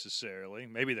necessarily.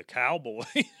 Maybe the Cowboys,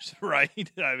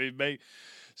 right? May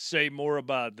say more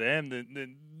about them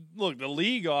than look, the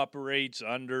league operates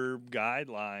under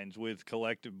guidelines with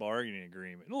collective bargaining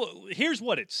agreement. Look, here's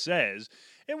what it says,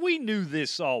 and we knew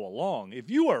this all along.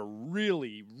 If you are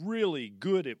really, really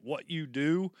good at what you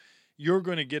do, you're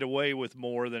going to get away with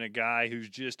more than a guy who's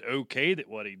just okay at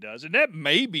what he does. And that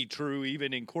may be true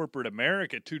even in corporate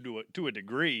America to a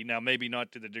degree. Now, maybe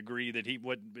not to the degree that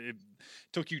it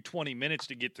took you 20 minutes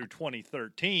to get through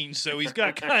 2013. So he's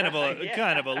got kind of a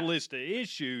kind of a list of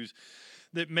issues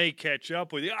that may catch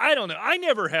up with you. I don't know. I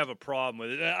never have a problem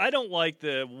with it. I don't like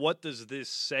the what does this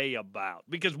say about?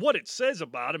 Because what it says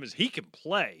about him is he can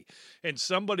play, and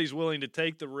somebody's willing to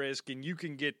take the risk, and you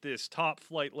can get this top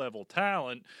flight level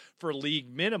talent for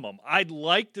league minimum. I'd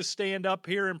like to stand up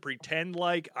here and pretend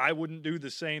like I wouldn't do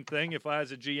the same thing if I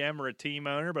was a GM or a team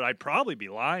owner, but I'd probably be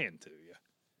lying to you.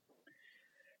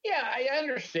 Yeah, I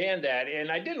understand that,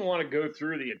 and I didn't want to go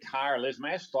through the entire list.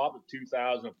 I stopped at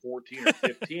 2014 or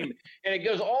 15, and it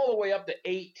goes all the way up to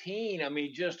 18. I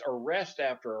mean, just arrest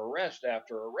after arrest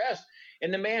after arrest,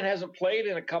 and the man hasn't played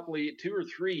in a couple of 2 or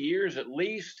 3 years at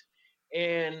least.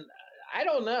 And I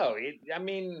don't know.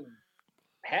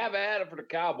 Have at it for the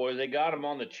Cowboys. They got him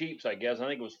on the cheaps, I guess. I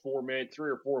think it was $3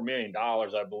 or $4 million,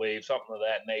 I believe, something of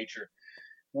that nature,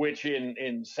 which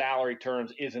in salary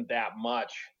terms isn't that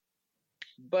much.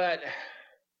 But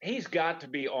he's got to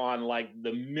be on like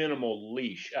the minimal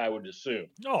leash, I would assume.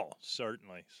 Oh,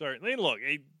 certainly. Look,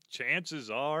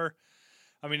 chances are,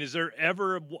 is there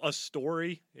ever a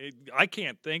story? I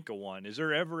can't think of one. Is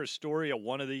there ever a story of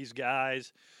one of these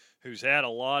guys who's had a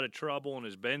lot of trouble and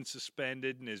has been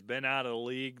suspended and has been out of the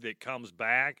league that comes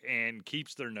back and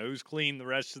keeps their nose clean the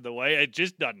rest of the way? It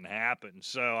just doesn't happen.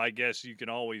 So I guess you can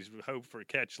always hope for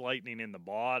catch lightning in a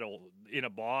bottle.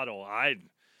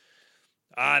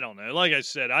 I don't know. Like I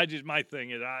said, my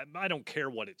thing is I don't care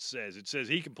what it says. It says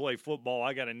he can play football.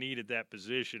 I got a need at that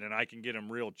position, and I can get him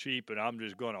real cheap, and I'm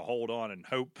just going to hold on and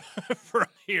hope from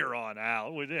here on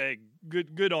out. Hey,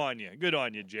 good on you. Good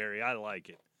on you, Jerry. I like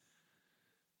it.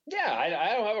 Yeah,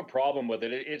 I don't have a problem with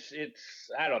it. It's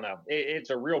I don't know.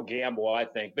 It's a real gamble, I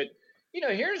think. But,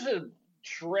 here's a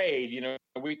trade.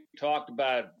 We talked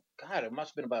about, God, it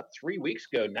must have been about 3 weeks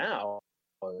ago now,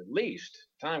 at least.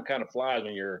 Time kind of flies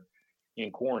when you're in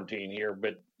quarantine here,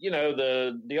 but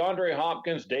the DeAndre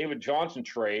Hopkins David Johnson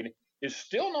trade is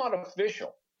still not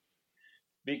official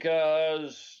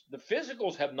because the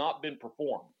physicals have not been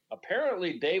performed.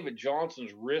 Apparently David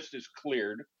Johnson's wrist is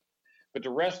cleared, but the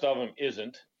rest of him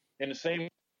isn't, and the same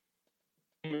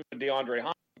with DeAndre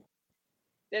Hopkins.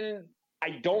 And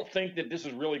I don't think that this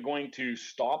is really going to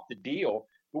stop the deal,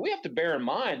 but we have to bear in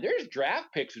mind there's draft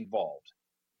picks involved.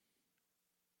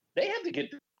 They have to get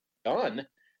done.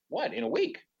 What, in a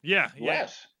week? Yeah.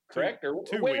 Less, correct? Or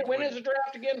when is the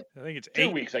draft again? I think it's 2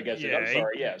 weeks, I guess. Yeah, I'm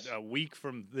sorry, yes. A week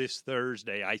from this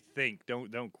Thursday, I think.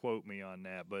 Don't quote me on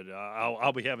that, but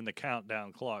I'll be having the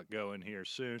countdown clock going here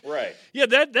soon. Right. Yeah,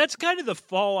 that's kind of the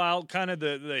fallout, kind of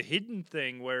the hidden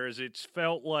thing, whereas it's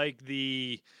felt like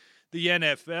the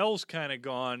NFL's kind of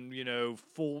gone,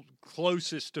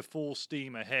 closest to full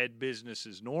steam ahead, business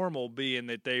as normal, being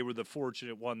that they were the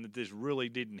fortunate one that this really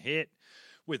didn't hit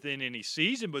within any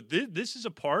season. But this is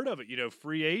a part of it,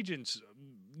 free agents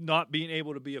not being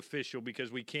able to be official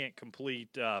because we can't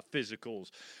complete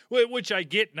physicals, which I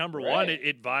get. Number one,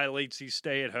 it violates these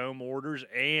stay-at-home orders,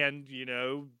 and, you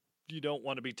don't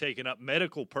want to be taking up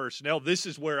medical personnel. This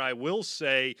is where I will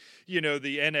say, the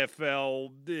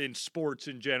NFL in sports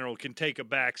in general can take a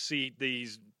back seat.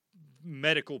 These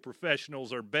medical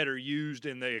professionals are better used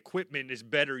and the equipment is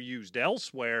better used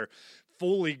elsewhere.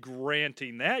 Fully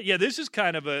granting that. Yeah, this is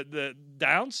kind of the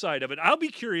downside of it. I'll be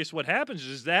curious what happens.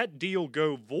 Does that deal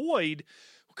go void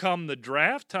come the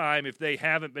draft time if they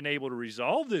haven't been able to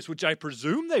resolve this, which I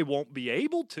presume they won't be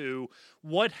able to?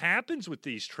 What happens with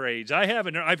these trades?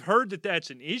 I've heard that that's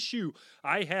an issue.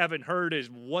 I haven't heard as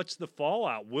what's the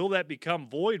fallout. Will that become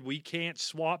void? We can't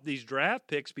swap these draft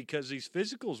picks because these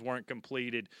physicals weren't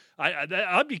completed.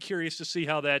 I'd be curious to see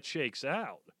how that shakes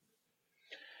out.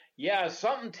 Yeah,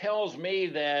 something tells me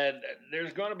that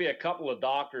there's going to be a couple of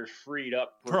doctors freed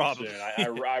up pretty soon.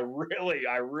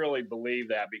 I really believe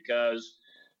that because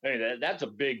that's a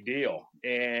big deal.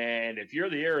 And if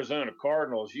you're the Arizona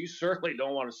Cardinals, you certainly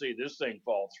don't want to see this thing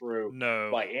fall through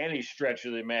by any stretch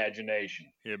of the imagination.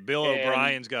 Yeah, Bill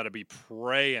O'Brien's got to be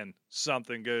praying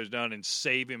something goes down and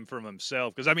save him from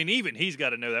himself. Because, even he's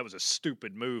got to know that was a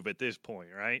stupid move at this point,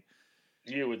 right?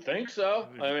 You would think so.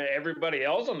 Everybody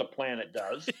else on the planet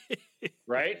does,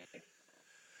 right?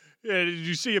 Yeah, did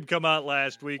you see him come out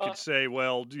last week and say,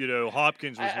 well,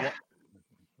 Hopkins was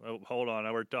Oh, hold on.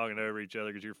 We're talking over each other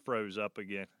because you're froze up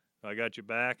again. I got you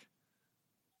back.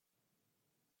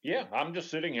 Yeah, I'm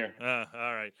just sitting here. All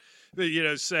right. But,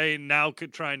 saying now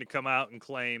trying to come out and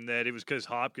claim that it was because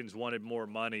Hopkins wanted more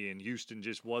money and Houston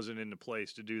just wasn't in the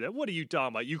place to do that. What are you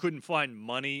talking about? You couldn't find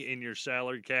money in your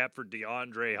salary cap for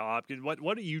DeAndre Hopkins?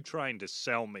 What are you trying to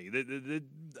sell me?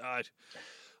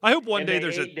 I hope one day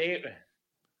there's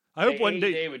I hope one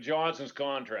day David Johnson's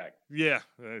contract. Yeah,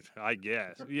 I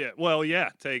guess. Yeah, well, yeah,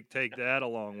 take that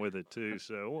along with it too.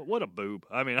 So what a boob.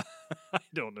 I mean, I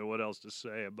don't know what else to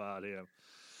say about him.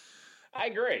 I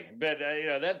agree, but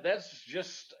that's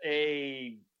just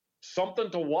something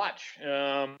to watch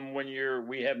when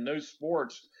we have no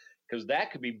sports, because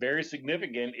that could be very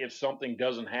significant if something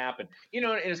doesn't happen. And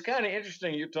it's kind of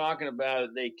interesting you're talking about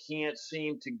they can't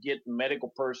seem to get medical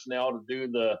personnel to do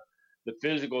the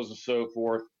physicals and so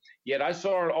forth. Yet I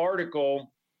saw an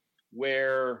article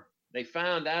where they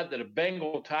found out that a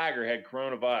Bengal tiger had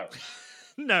coronavirus.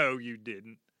 No, you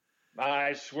didn't.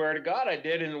 I swear to God I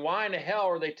did. And why in the hell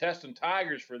are they testing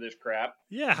tigers for this crap?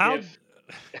 Yeah, how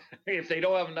if they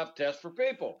don't have enough tests for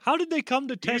people? How did they come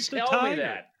to test a tiger? Tell me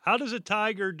that. How does a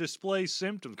tiger display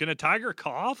symptoms? Can a tiger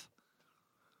cough?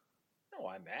 No,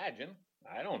 I imagine.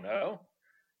 I don't know.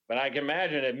 But I can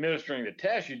imagine administering the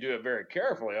test, you do it very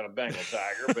carefully on a Bengal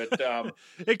tiger. But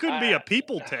it couldn't be a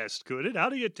people test, could it? How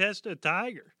do you test a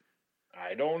tiger?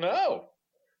 I don't know.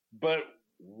 But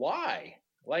why?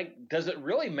 Like, does it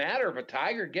really matter if a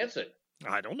tiger gets it?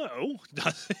 I don't know.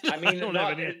 Does it? I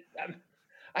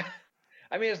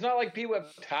mean, it's not like people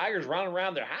have tigers running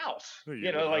around their house.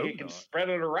 Like it can spread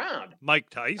it around. Mike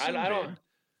Tyson did.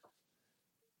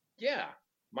 Yeah,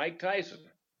 Mike Tyson.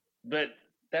 But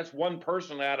that's one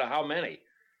person out of how many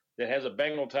that has a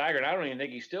Bengal tiger, and I don't even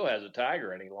think he still has a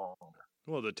tiger any longer.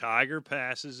 Well, the tiger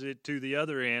passes it to the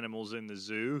other animals in the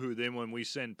zoo, who then when we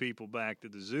send people back to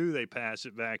the zoo, they pass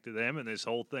it back to them, and this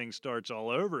whole thing starts all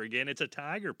over again. It's a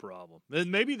tiger problem. And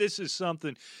maybe this is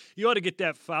something, you ought to get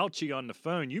that Fauci on the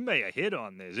phone. You may have hit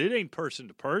on this. It ain't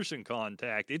person-to-person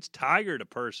contact. It's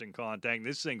tiger-to-person contact.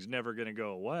 This thing's never going to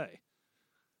go away.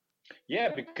 Yeah,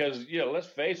 because, let's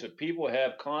face it, people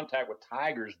have contact with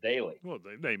tigers daily. Well,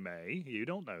 they may. You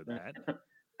don't know that.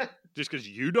 Just because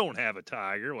you don't have a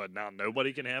tiger, now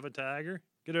nobody can have a tiger?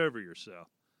 Get over yourself.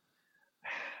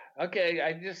 Okay,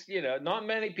 I just, not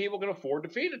many people can afford to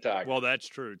feed a tiger. Well, that's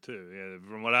true, too. Yeah,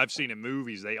 from what I've seen in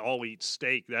movies, they all eat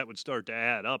steak. That would start to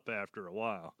add up after a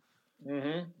while.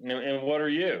 Mm-hmm. And what are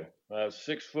you?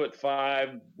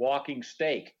 6'5" walking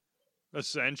steak.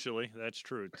 Essentially, that's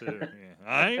true, too. Yeah.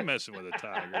 I ain't messing with a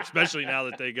tiger, especially now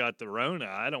that they got the Rona.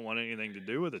 I don't want anything to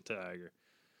do with a tiger.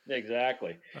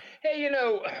 Exactly. Hey,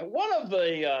 one of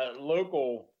the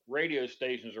local radio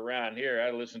stations around here I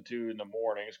listen to in the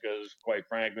mornings because, quite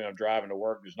frankly, I'm driving to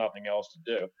work. There's nothing else to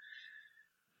do.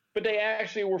 But they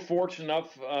actually were fortunate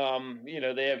enough,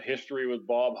 they have history with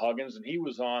Bob Huggins, and he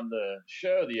was on the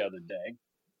show the other day.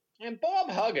 And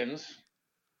Bob Huggins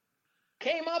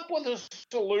came up with a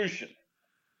solution,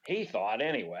 he thought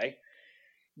anyway,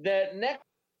 that next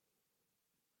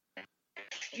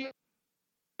year,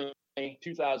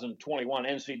 2021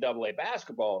 NCAA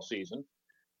basketball season,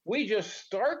 we just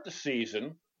start the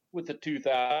season with the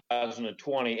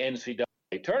 2020 NCAA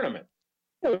tournament.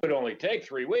 It would only take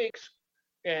 3 weeks,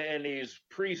 and these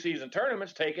preseason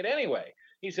tournaments take it anyway.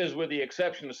 He says, with the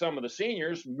exception of some of the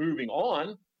seniors moving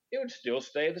on, it would still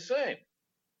stay the same.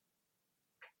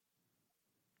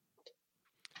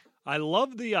 I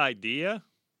love the idea,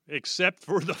 except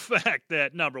for the fact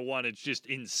that, number one, it's just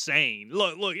insane.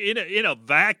 Look, in a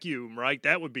vacuum, right,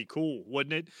 that would be cool,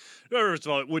 wouldn't it? First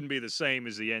of all, it wouldn't be the same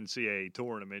as the NCAA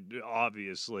tournament,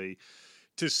 obviously.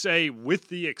 To say, with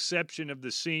the exception of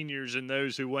the seniors and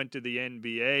those who went to the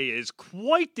NBA, is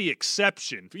quite the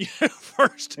exception.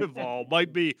 First of all,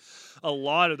 might be a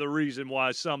lot of the reason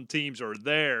why some teams are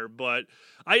there, but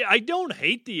I don't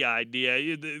hate the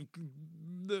idea.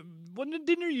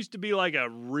 Didn't there used to be like a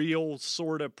real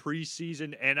sort of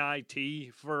preseason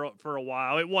NIT for a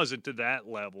while? It wasn't to that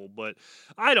level, but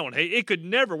I don't hate it. Could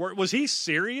never work. Was he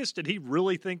serious? Did he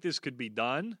really think this could be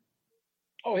done?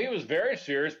 Oh, he was very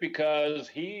serious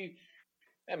because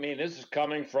this is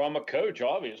coming from a coach,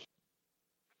 obviously.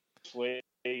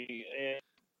 And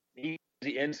the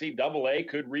NCAA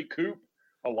could recoup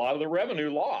a lot of the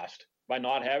revenue lost by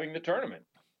not having the tournament,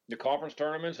 the conference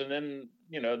tournaments, and then,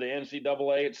 the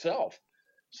NCAA itself.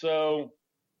 So,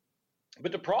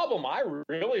 but the problem I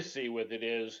really see with it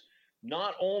is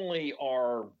not only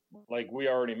are, like we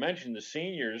already mentioned, the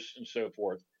seniors and so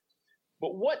forth,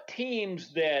 but what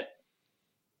teams that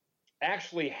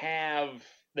actually have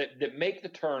that make the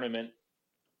tournament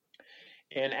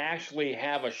and actually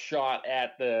have a shot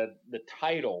at the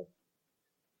title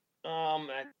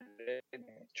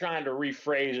trying to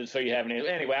rephrase it so you have an answer.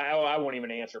 Anyway, I won't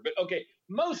even answer. But okay,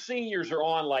 most seniors are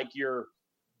on like your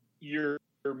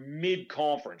mid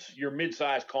conference, your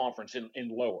mid-sized conference in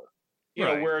lower.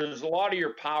 Right. Whereas a lot of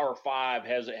your Power Five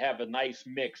have a nice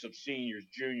mix of seniors,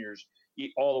 juniors,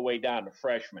 all the way down to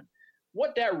freshmen.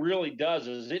 What that really does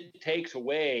is it takes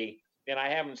away, and I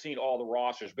haven't seen all the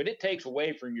rosters, but it takes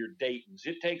away from your Daytons,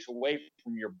 it takes away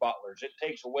from your Butlers, it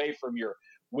takes away from your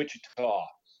Wichita,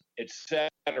 etc.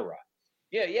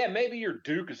 Yeah, maybe your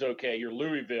Duke is okay, your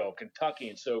Louisville, Kentucky,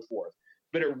 and so forth,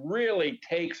 but it really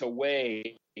takes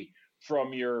away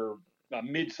from your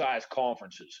mid-sized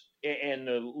conferences and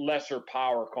the lesser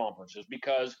power conferences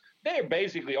because they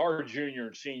basically are junior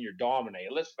and senior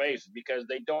dominated. Let's face it, because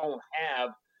they don't have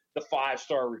the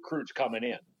 5-star recruits coming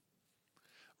in.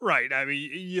 Right. I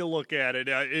mean, you look at it,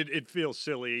 it feels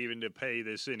silly even to pay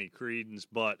this any credence,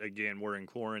 but again, we're in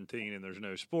quarantine and there's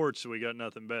no sports, so we got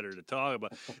nothing better to talk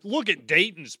about. Look at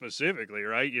Dayton specifically,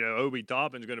 right? Obi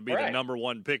Toppin's going to be the number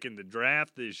one pick in the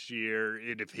draft this year,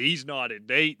 and if he's not at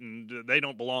Dayton, they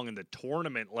don't belong in the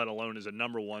tournament, let alone as a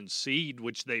number one seed,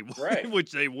 which they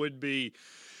would be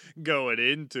going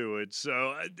into it.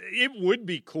 So it would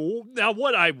be cool. Now,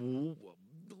 what I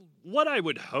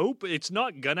would hope, it's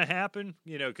not going to happen,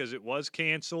 because it was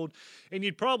canceled, and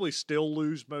you'd probably still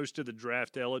lose most of the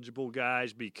draft-eligible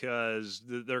guys because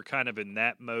they're kind of in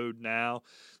that mode now.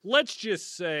 Let's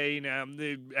just say, now,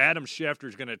 Adam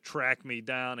Schefter's going to track me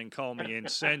down and call me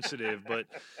insensitive, but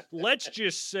let's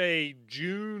just say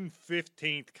June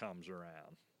 15th comes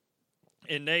around,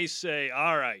 and they say,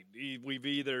 all right, we've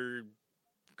either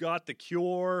got the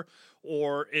cure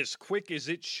or as quick as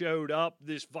it showed up,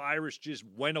 this virus just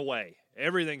went away.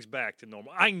 Everything's back to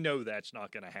normal. I know that's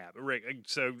not going to happen, Rick.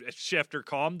 So Schefter,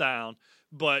 calm down.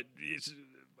 But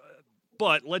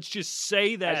let's just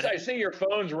say that I see your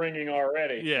phone's ringing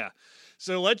already. Yeah.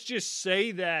 So let's just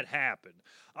say that happened.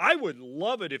 I would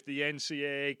love it if the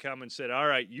NCAA come and said, all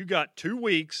right, you got 2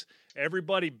 weeks,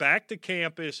 everybody back to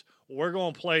campus, we're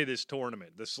going to play this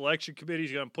tournament. The selection committee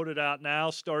is going to put it out now.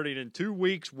 Starting in 2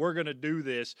 weeks, we're going to do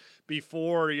this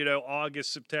before,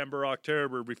 August, September,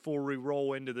 October, before we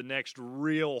roll into the next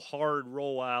real hard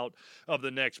rollout of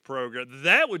the next program.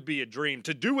 That would be a dream.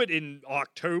 To do it in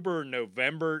October,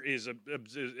 November is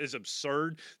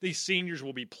absurd. These seniors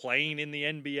will be playing in the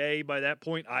NBA by that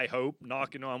point, I hope.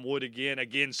 Knocking on wood again.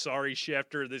 Again, sorry,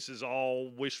 Schefter, this is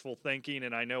all wishful thinking,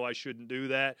 and I know I shouldn't do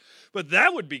that. But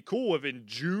that would be cool if in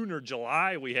June or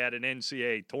July we had an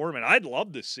NCAA tournament. I'd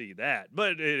love to see that,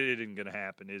 but it isn't going to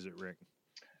happen, is it, Rick?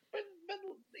 But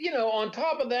on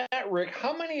top of that, Rick,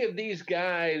 how many of these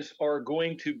guys are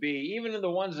going to be, even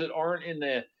the ones that aren't in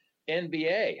the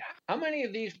NBA, how many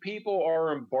of these people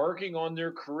are embarking on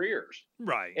their careers?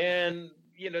 Right. And,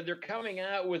 they're coming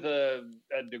out with a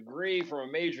degree from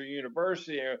a major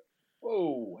university.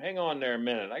 Whoa, hang on there a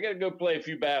minute. I got to go play a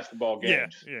few basketball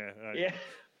games. Yeah.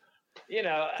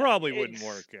 Probably wouldn't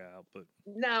work out, but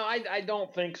no, I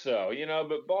don't think so.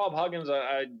 But Bob Huggins,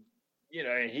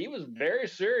 he was very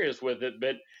serious with it,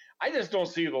 but I just don't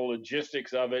see the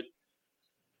logistics of it.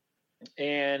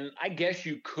 And I guess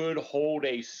you could hold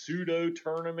a pseudo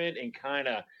tournament and kind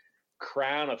of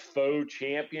crown a faux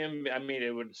champion. I mean,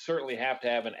 it would certainly have to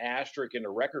have an asterisk in the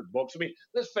record books. I mean,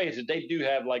 let's face it, they do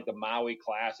have like the Maui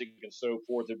Classic and so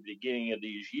forth at the beginning of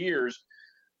these years.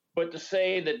 But to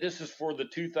say that this is for the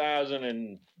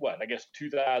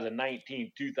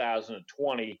 2019,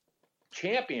 2020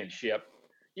 championship,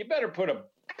 you better put a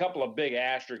couple of big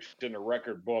asterisks in the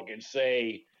record book and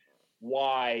say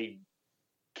why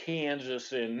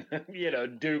Kansas and,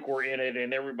 Duke were in it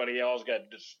and everybody else got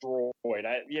destroyed.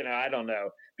 I don't know,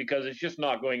 because it's just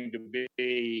not going to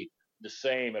be the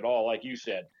same at all, like you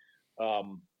said.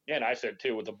 And I said,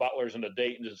 too, with the Butlers and the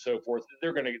Daytons and so forth,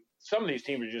 some of these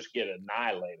teams will just get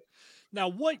annihilated. Now,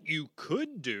 what you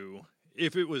could do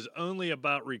if it was only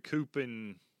about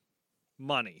recouping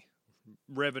money,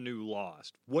 revenue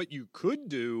lost, what you could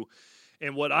do,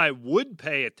 and what I would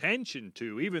pay attention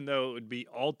to, even though it would be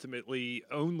ultimately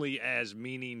only as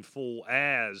meaningful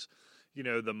as,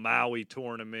 the Maui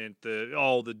tournament,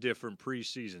 all the different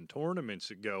preseason tournaments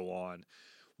that go on,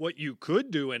 what you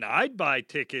could do, and I'd buy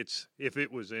tickets if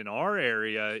it was in our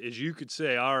area, is you could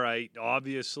say, all right,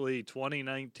 obviously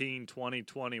 2019,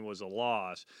 2020 was a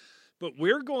loss, but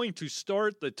we're going to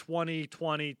start the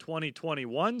 2020,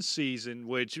 2021 season,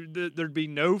 which there'd be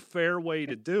no fair way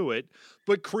to do it,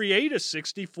 but create a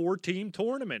 64-team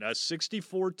tournament, a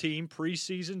 64-team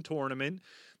preseason tournament.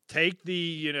 Take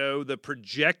the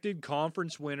projected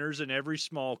conference winners in every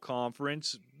small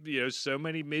conference, so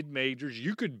many mid-majors.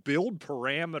 You could build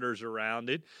parameters around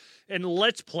it, and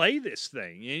let's play this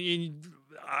thing. And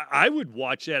I would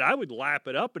watch that. I would lap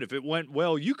it up, and if it went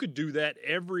well, you could do that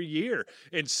every year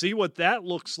and see what that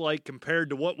looks like compared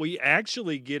to what we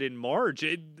actually get in March.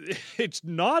 It's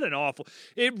not an awful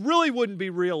 – it really wouldn't be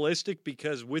realistic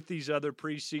because with these other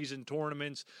preseason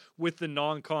tournaments, with the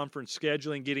non-conference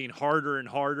scheduling getting harder and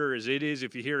harder as it is,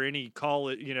 if you hear any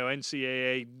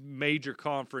NCAA major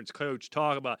conference coach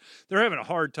talk about, they're having a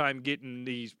hard time getting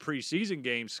these preseason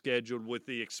games scheduled with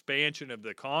the expansion of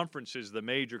the conferences, the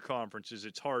major conferences.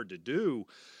 It's hard to do.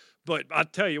 But I'll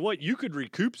tell you what, you could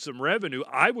recoup some revenue.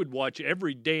 I would watch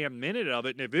every damn minute of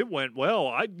it, and if it went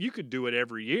well, you could do it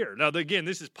every year. Now, again,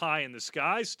 this is pie in the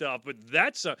sky stuff, but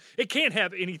it can't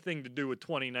have anything to do with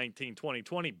 2019,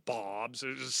 2020, Bob.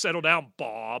 So settle down,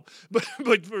 Bob. But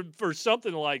for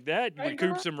something like that,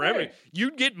 recoup some revenue.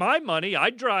 You'd get my money.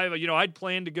 I'd drive, I'd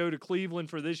plan to go to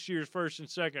Cleveland for this year's first and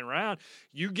second round.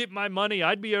 You get my money,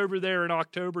 I'd be over there in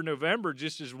October, November,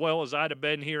 just as well as I'd have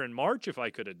been here in March if I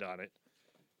could have done it.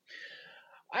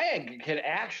 I could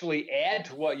actually add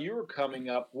to what you were coming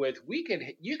up with.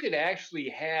 You could actually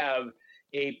have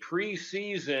a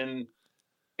preseason,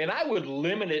 and I would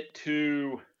limit it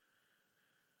to,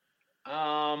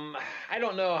 I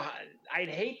don't know. I'd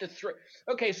hate to throw.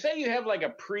 Okay, say you have like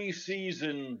a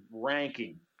preseason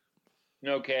ranking.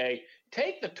 Okay,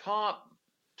 take the top,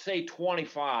 say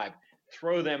 25,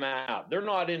 throw them out. They're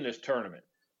not in this tournament.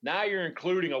 Now you're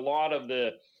including a lot of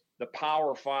the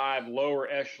Power 5, lower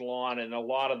echelon, and a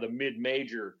lot of the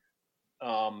mid-major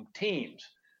teams.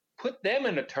 Put them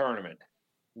in a tournament.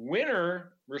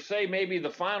 Winner, or say maybe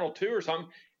the final two or something,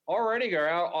 already are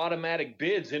out automatic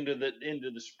bids into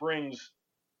the spring's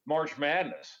March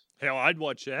Madness. Hell, I'd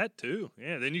watch that too.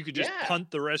 Yeah, then you could just punt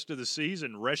the rest of the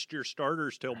season, rest your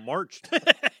starters till March.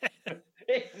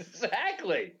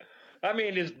 Exactly. I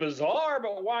mean, it's bizarre,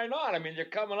 but why not? I mean, they're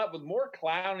coming up with more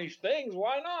clownish things.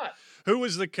 Why not? Who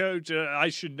was the coach? I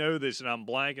should know this, and I'm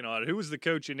blanking on it. Who was the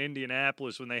coach in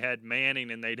Indianapolis when they had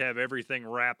Manning and they'd have everything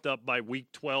wrapped up by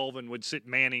week 12 and would sit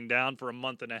Manning down for a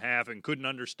month and a half and couldn't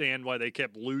understand why they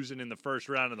kept losing in the first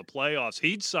round of the playoffs?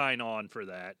 He'd sign on for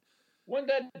that. Wasn't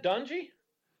that Dungy?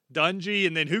 Dungy,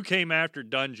 and then who came after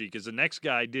Dungy? Because the next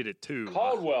guy did it too.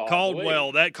 Caldwell.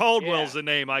 Caldwell's the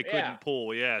name I couldn't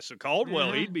pull. Yeah, so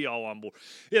Caldwell, he'd be all on board.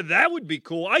 Yeah, that would be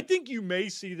cool. I think you may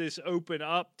see this open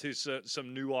up to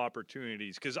some new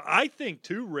opportunities. Because I think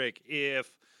too, Rick,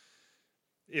 if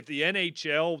the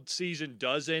NHL season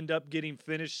does end up getting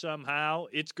finished somehow,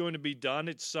 it's going to be done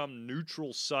at some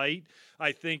neutral site.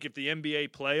 I think if the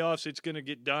NBA playoffs, it's going to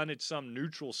get done at some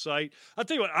neutral site. I'll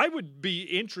tell you what, I would be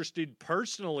interested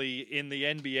personally in the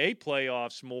NBA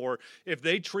playoffs more if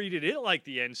they treated it like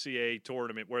the NCAA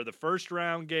tournament, where the first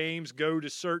round games go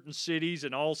to certain cities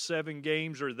and all 7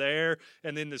 games are there,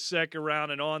 and then the second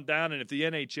round and on down. And if the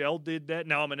NHL did that,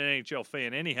 now I'm an NHL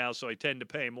fan anyhow, so I tend to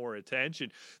pay more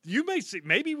attention. You may see,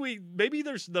 maybe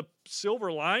there's the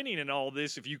silver lining in all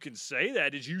this, if you can say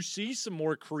that, is you see some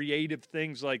more creative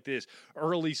things like this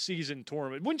early season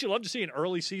tournament. Wouldn't you love to see an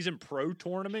early season pro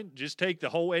tournament? Just take the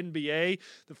whole NBA,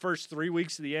 the first 3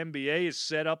 weeks of the NBA is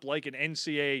set up like an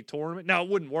NCAA tournament. Now, it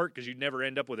wouldn't work because you'd never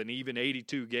end up with an even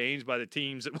 82 games by the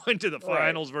teams that went to the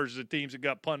finals versus the teams that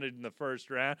got punted in the first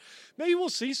round. Maybe we'll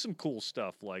see some cool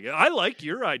stuff like it. I like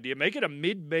your idea. Make it a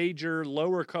mid-major,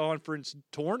 lower conference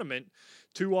tournament.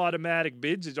 2 automatic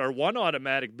bids or 1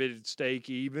 automatic bid at stake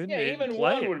even. Yeah, even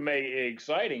one would make it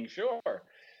exciting, sure.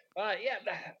 I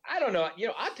don't know.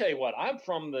 I'll tell you what, I'm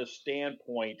from the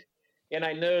standpoint, and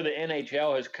I know the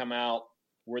NHL has come out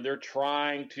where they're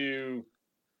trying to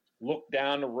look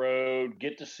down the road,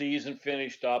 get the season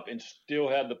finished up, and still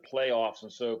have the playoffs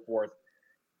and so forth,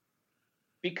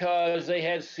 because they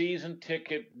had season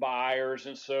ticket buyers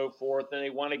and so forth, and they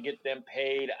want to get them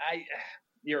paid.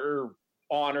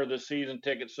 Honor the season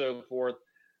ticket, so forth.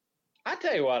 I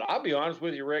tell you what, I'll be honest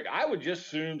with you, Rick. I would just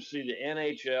soon see the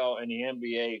NHL and the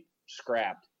NBA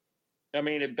scrapped. I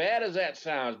mean, as bad as that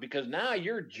sounds, because now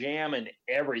you're jamming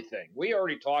everything. We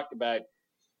already talked about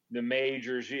the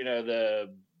majors, the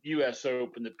U.S.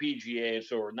 Open, the PGA, and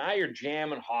so forth. Now you're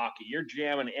jamming hockey. You're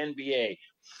jamming NBA,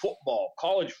 football,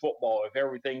 college football, if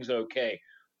everything's okay.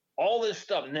 All this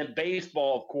stuff, and then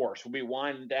baseball, of course, will be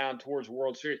winding down towards the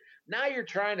World Series. Now you're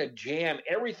trying to jam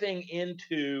everything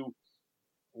into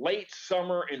late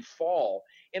summer and fall.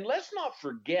 And let's not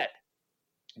forget,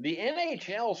 the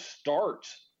NHL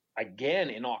starts again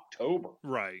in October.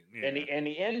 Right. Yeah. And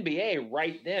the NBA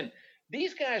right then.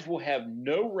 These guys will have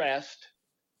no rest.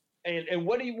 And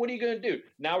what are you going to do?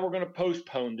 Now we're going to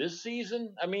postpone this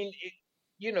season? I mean,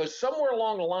 somewhere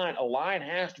along the line, a line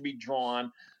has to be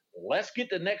drawn. Let's get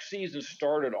the next season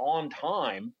started on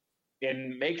time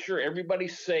and make sure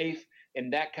everybody's safe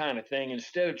and that kind of thing,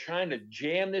 instead of trying to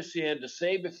jam this in to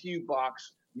save a few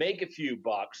bucks, make a few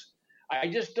bucks. I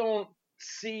just don't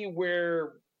see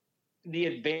where the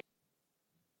advantage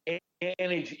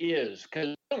is,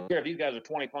 because I don't care if these guys are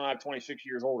 25, 26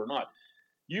 years old or not.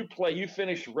 You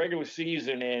finish the regular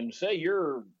season, and say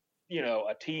you're,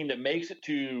 a team that makes it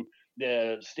to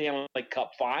the Stanley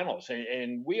Cup Finals,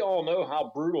 and we all know how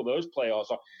brutal those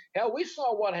playoffs are. Hell, we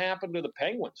saw what happened to the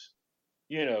Penguins.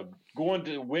 Going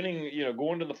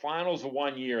to the finals of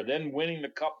one year, then winning the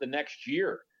cup the next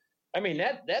year. I mean,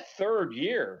 that third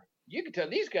year, you can tell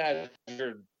these guys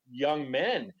are young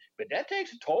men, but that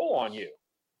takes a toll on you.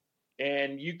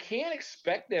 And you can't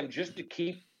expect them just to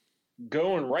keep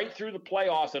going right through the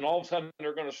playoffs, and all of a sudden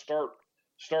they're going to start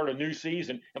a new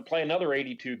season and play another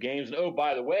 82 games. And, oh,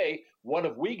 by the way, what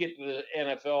if we get to the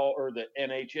NFL or the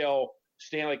NHL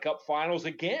Stanley Cup Finals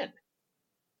again?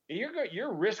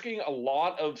 You're risking a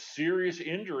lot of serious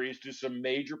injuries to some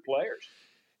major players.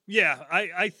 Yeah,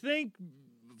 I think,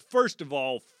 first of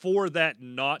all, for that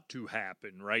not to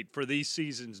happen, right, for these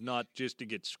seasons not just to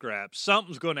get scrapped,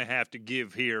 something's going to have to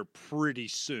give here pretty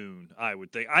soon, I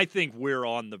would think. I think we're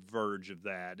on the verge of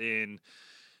that. And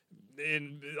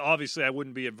obviously I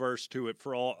wouldn't be averse to it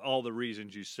for all the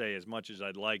reasons you say, as much as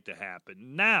I'd like to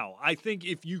happen. Now, I think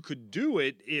if you could do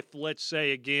it, if, let's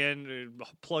say, again,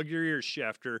 plug your ears,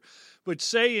 Schefter, but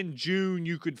say in June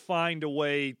you could find a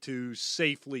way to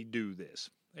safely do this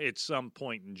at some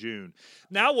point in June.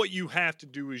 Now what you have to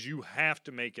do is you have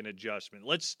to make an adjustment.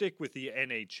 Let's stick with the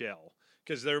NHL,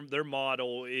 because their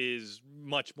model is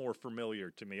much more familiar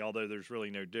to me, although there's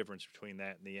really no difference between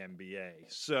that and the NBA.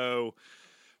 So,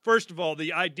 first of all,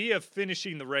 the idea of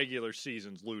finishing the regular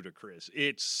season's ludicrous.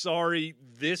 It's sorry,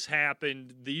 this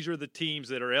happened. These are the teams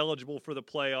that are eligible for the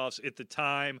playoffs at the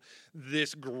time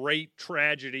this great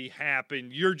tragedy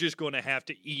happened. You're just going to have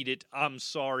to eat it. I'm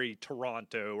sorry,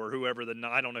 Toronto, or whoever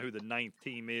I don't know who the ninth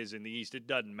team is in the East. It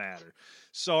doesn't matter.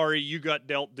 Sorry, you got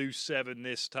dealt deuce 7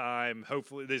 this time.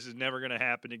 Hopefully this is never going to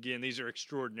happen again. These are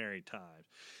extraordinary times.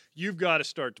 You've got to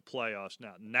start the playoffs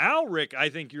now. Now, Rick, I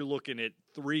think you're looking at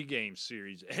 3-game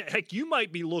series. Heck, you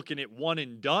might be looking at one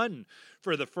and done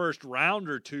for the first round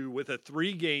or two with a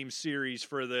 3-game series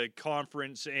for the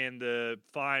conference and the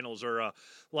finals, or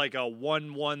like a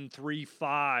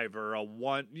 1-1-3-5 or a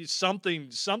something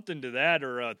to that,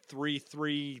 or a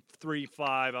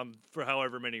 3-3-3-5 for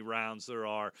however many rounds there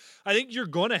are. I think you're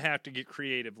going to have to get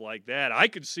creative like that. I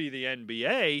could see the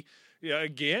NBA,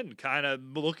 again, kind of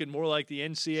looking more like the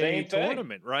NCAA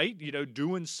tournament, right?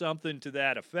 Doing something to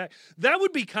that effect. That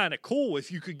would be kind of cool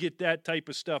if you could get that type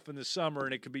of stuff in the summer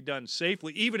and it could be done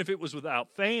safely, even if it was without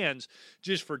fans,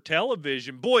 just for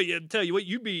television. Boy, I tell you what,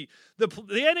 you'd be the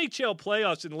NHL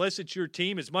playoffs, unless it's your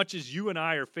team, as much as you and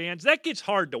I are fans, that gets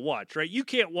hard to watch, right? You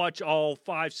can't watch all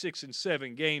 5, 6, and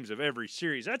 7 games of every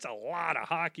series. That's a lot of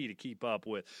hockey to keep up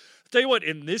with. I'll tell you what,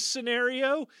 in this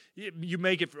scenario, you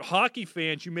make it for hockey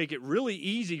fans, you make it really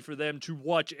easy for them to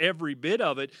watch every bit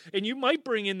of it, and you might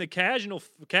bring in the casual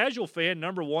fan,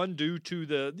 number one, due to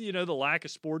the the lack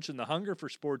of sports and the hunger for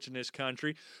sports in this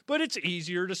country, but it's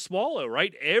easier to swallow,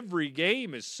 right? Every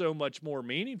game is so much more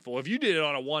meaningful. If you did it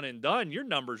on a one and done, your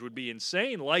numbers would be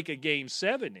insane, like a Game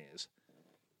 7 is.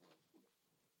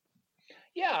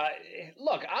 Yeah,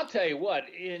 look, I'll tell you what,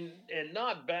 and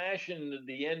not bashing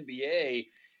the NBA,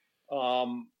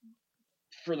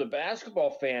 for the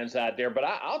basketball fans out there, but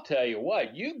I'll tell you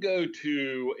what, you go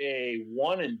to a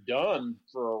one and done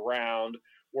for a round,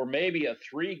 or maybe a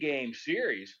 3-game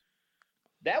series,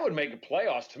 that would make the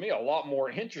playoffs to me a lot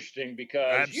more interesting,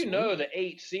 because Absolutely. the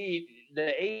 8 seed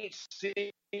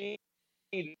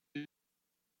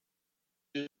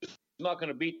is not going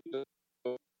to beat the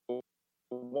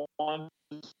 1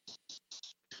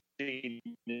 seed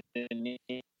in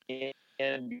the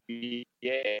NBA.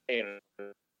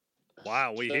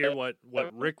 Wow, we hear what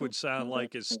Rick would sound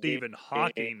like as Stephen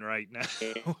Hawking right now.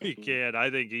 We can't. I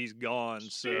think he's gone.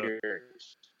 So.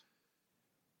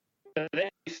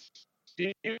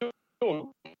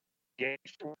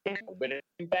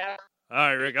 All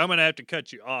right, Rick, I'm going to have to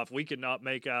cut you off. We cannot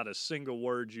make out a single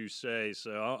word you say,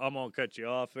 so I'm going to cut you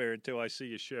off there until I see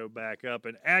your show back up.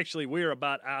 And actually, we're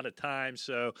about out of time,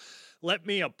 so let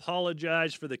me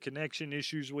apologize for the connection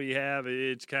issues we have.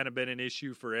 It's kind of been an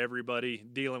issue for everybody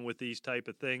dealing with these type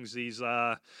of things these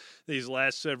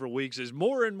last several weeks. As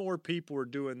more and more people are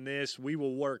doing this, we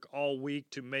will work all week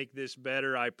to make this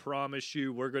better. I promise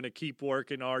you, we're going to keep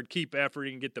working hard, keep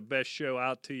efforting, get the best show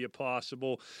out to you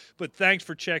possible. But thanks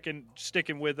for checking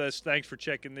sticking with us. Thanks for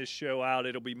checking this show out.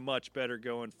 It'll be much better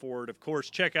going forward. Of course,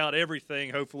 check out everything,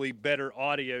 hopefully better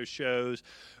audio shows,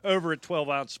 over at 12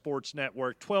 Ounce Sports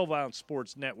Network,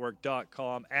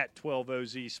 12ouncesportsnetwork.com, at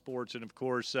 12OZ Sports. And, of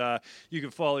course, you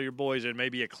can follow your boys in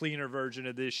maybe a cleaner version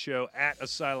of this show at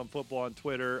Asylum Football on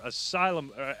Twitter,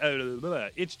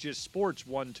 it's just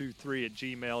sports123 at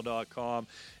gmail.com,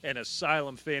 and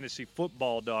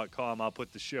asylumfantasyfootball.com. I'll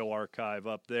put the show archive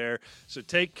up there. So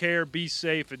take care, be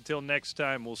safe. Until next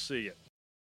time, we'll see you.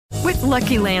 With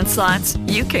Lucky Land Slots,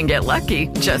 you can get lucky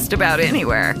just about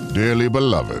anywhere. Dearly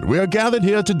beloved, we are gathered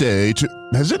here today to...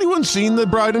 Has anyone seen the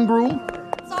bride and groom?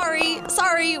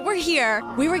 Sorry, we're here.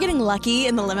 We were getting lucky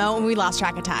in the limo and we lost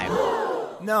track of time.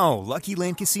 No, Lucky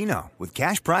Land Casino, with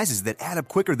cash prizes that add up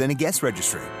quicker than a guest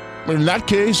registry. In that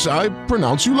case, I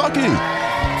pronounce you lucky.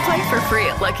 Play for free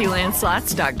at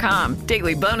LuckyLandSlots.com.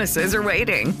 Daily bonuses are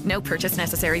waiting. No purchase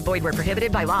necessary. Void where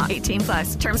prohibited by law.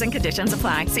 18+. Terms and conditions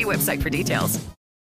apply. See website for details.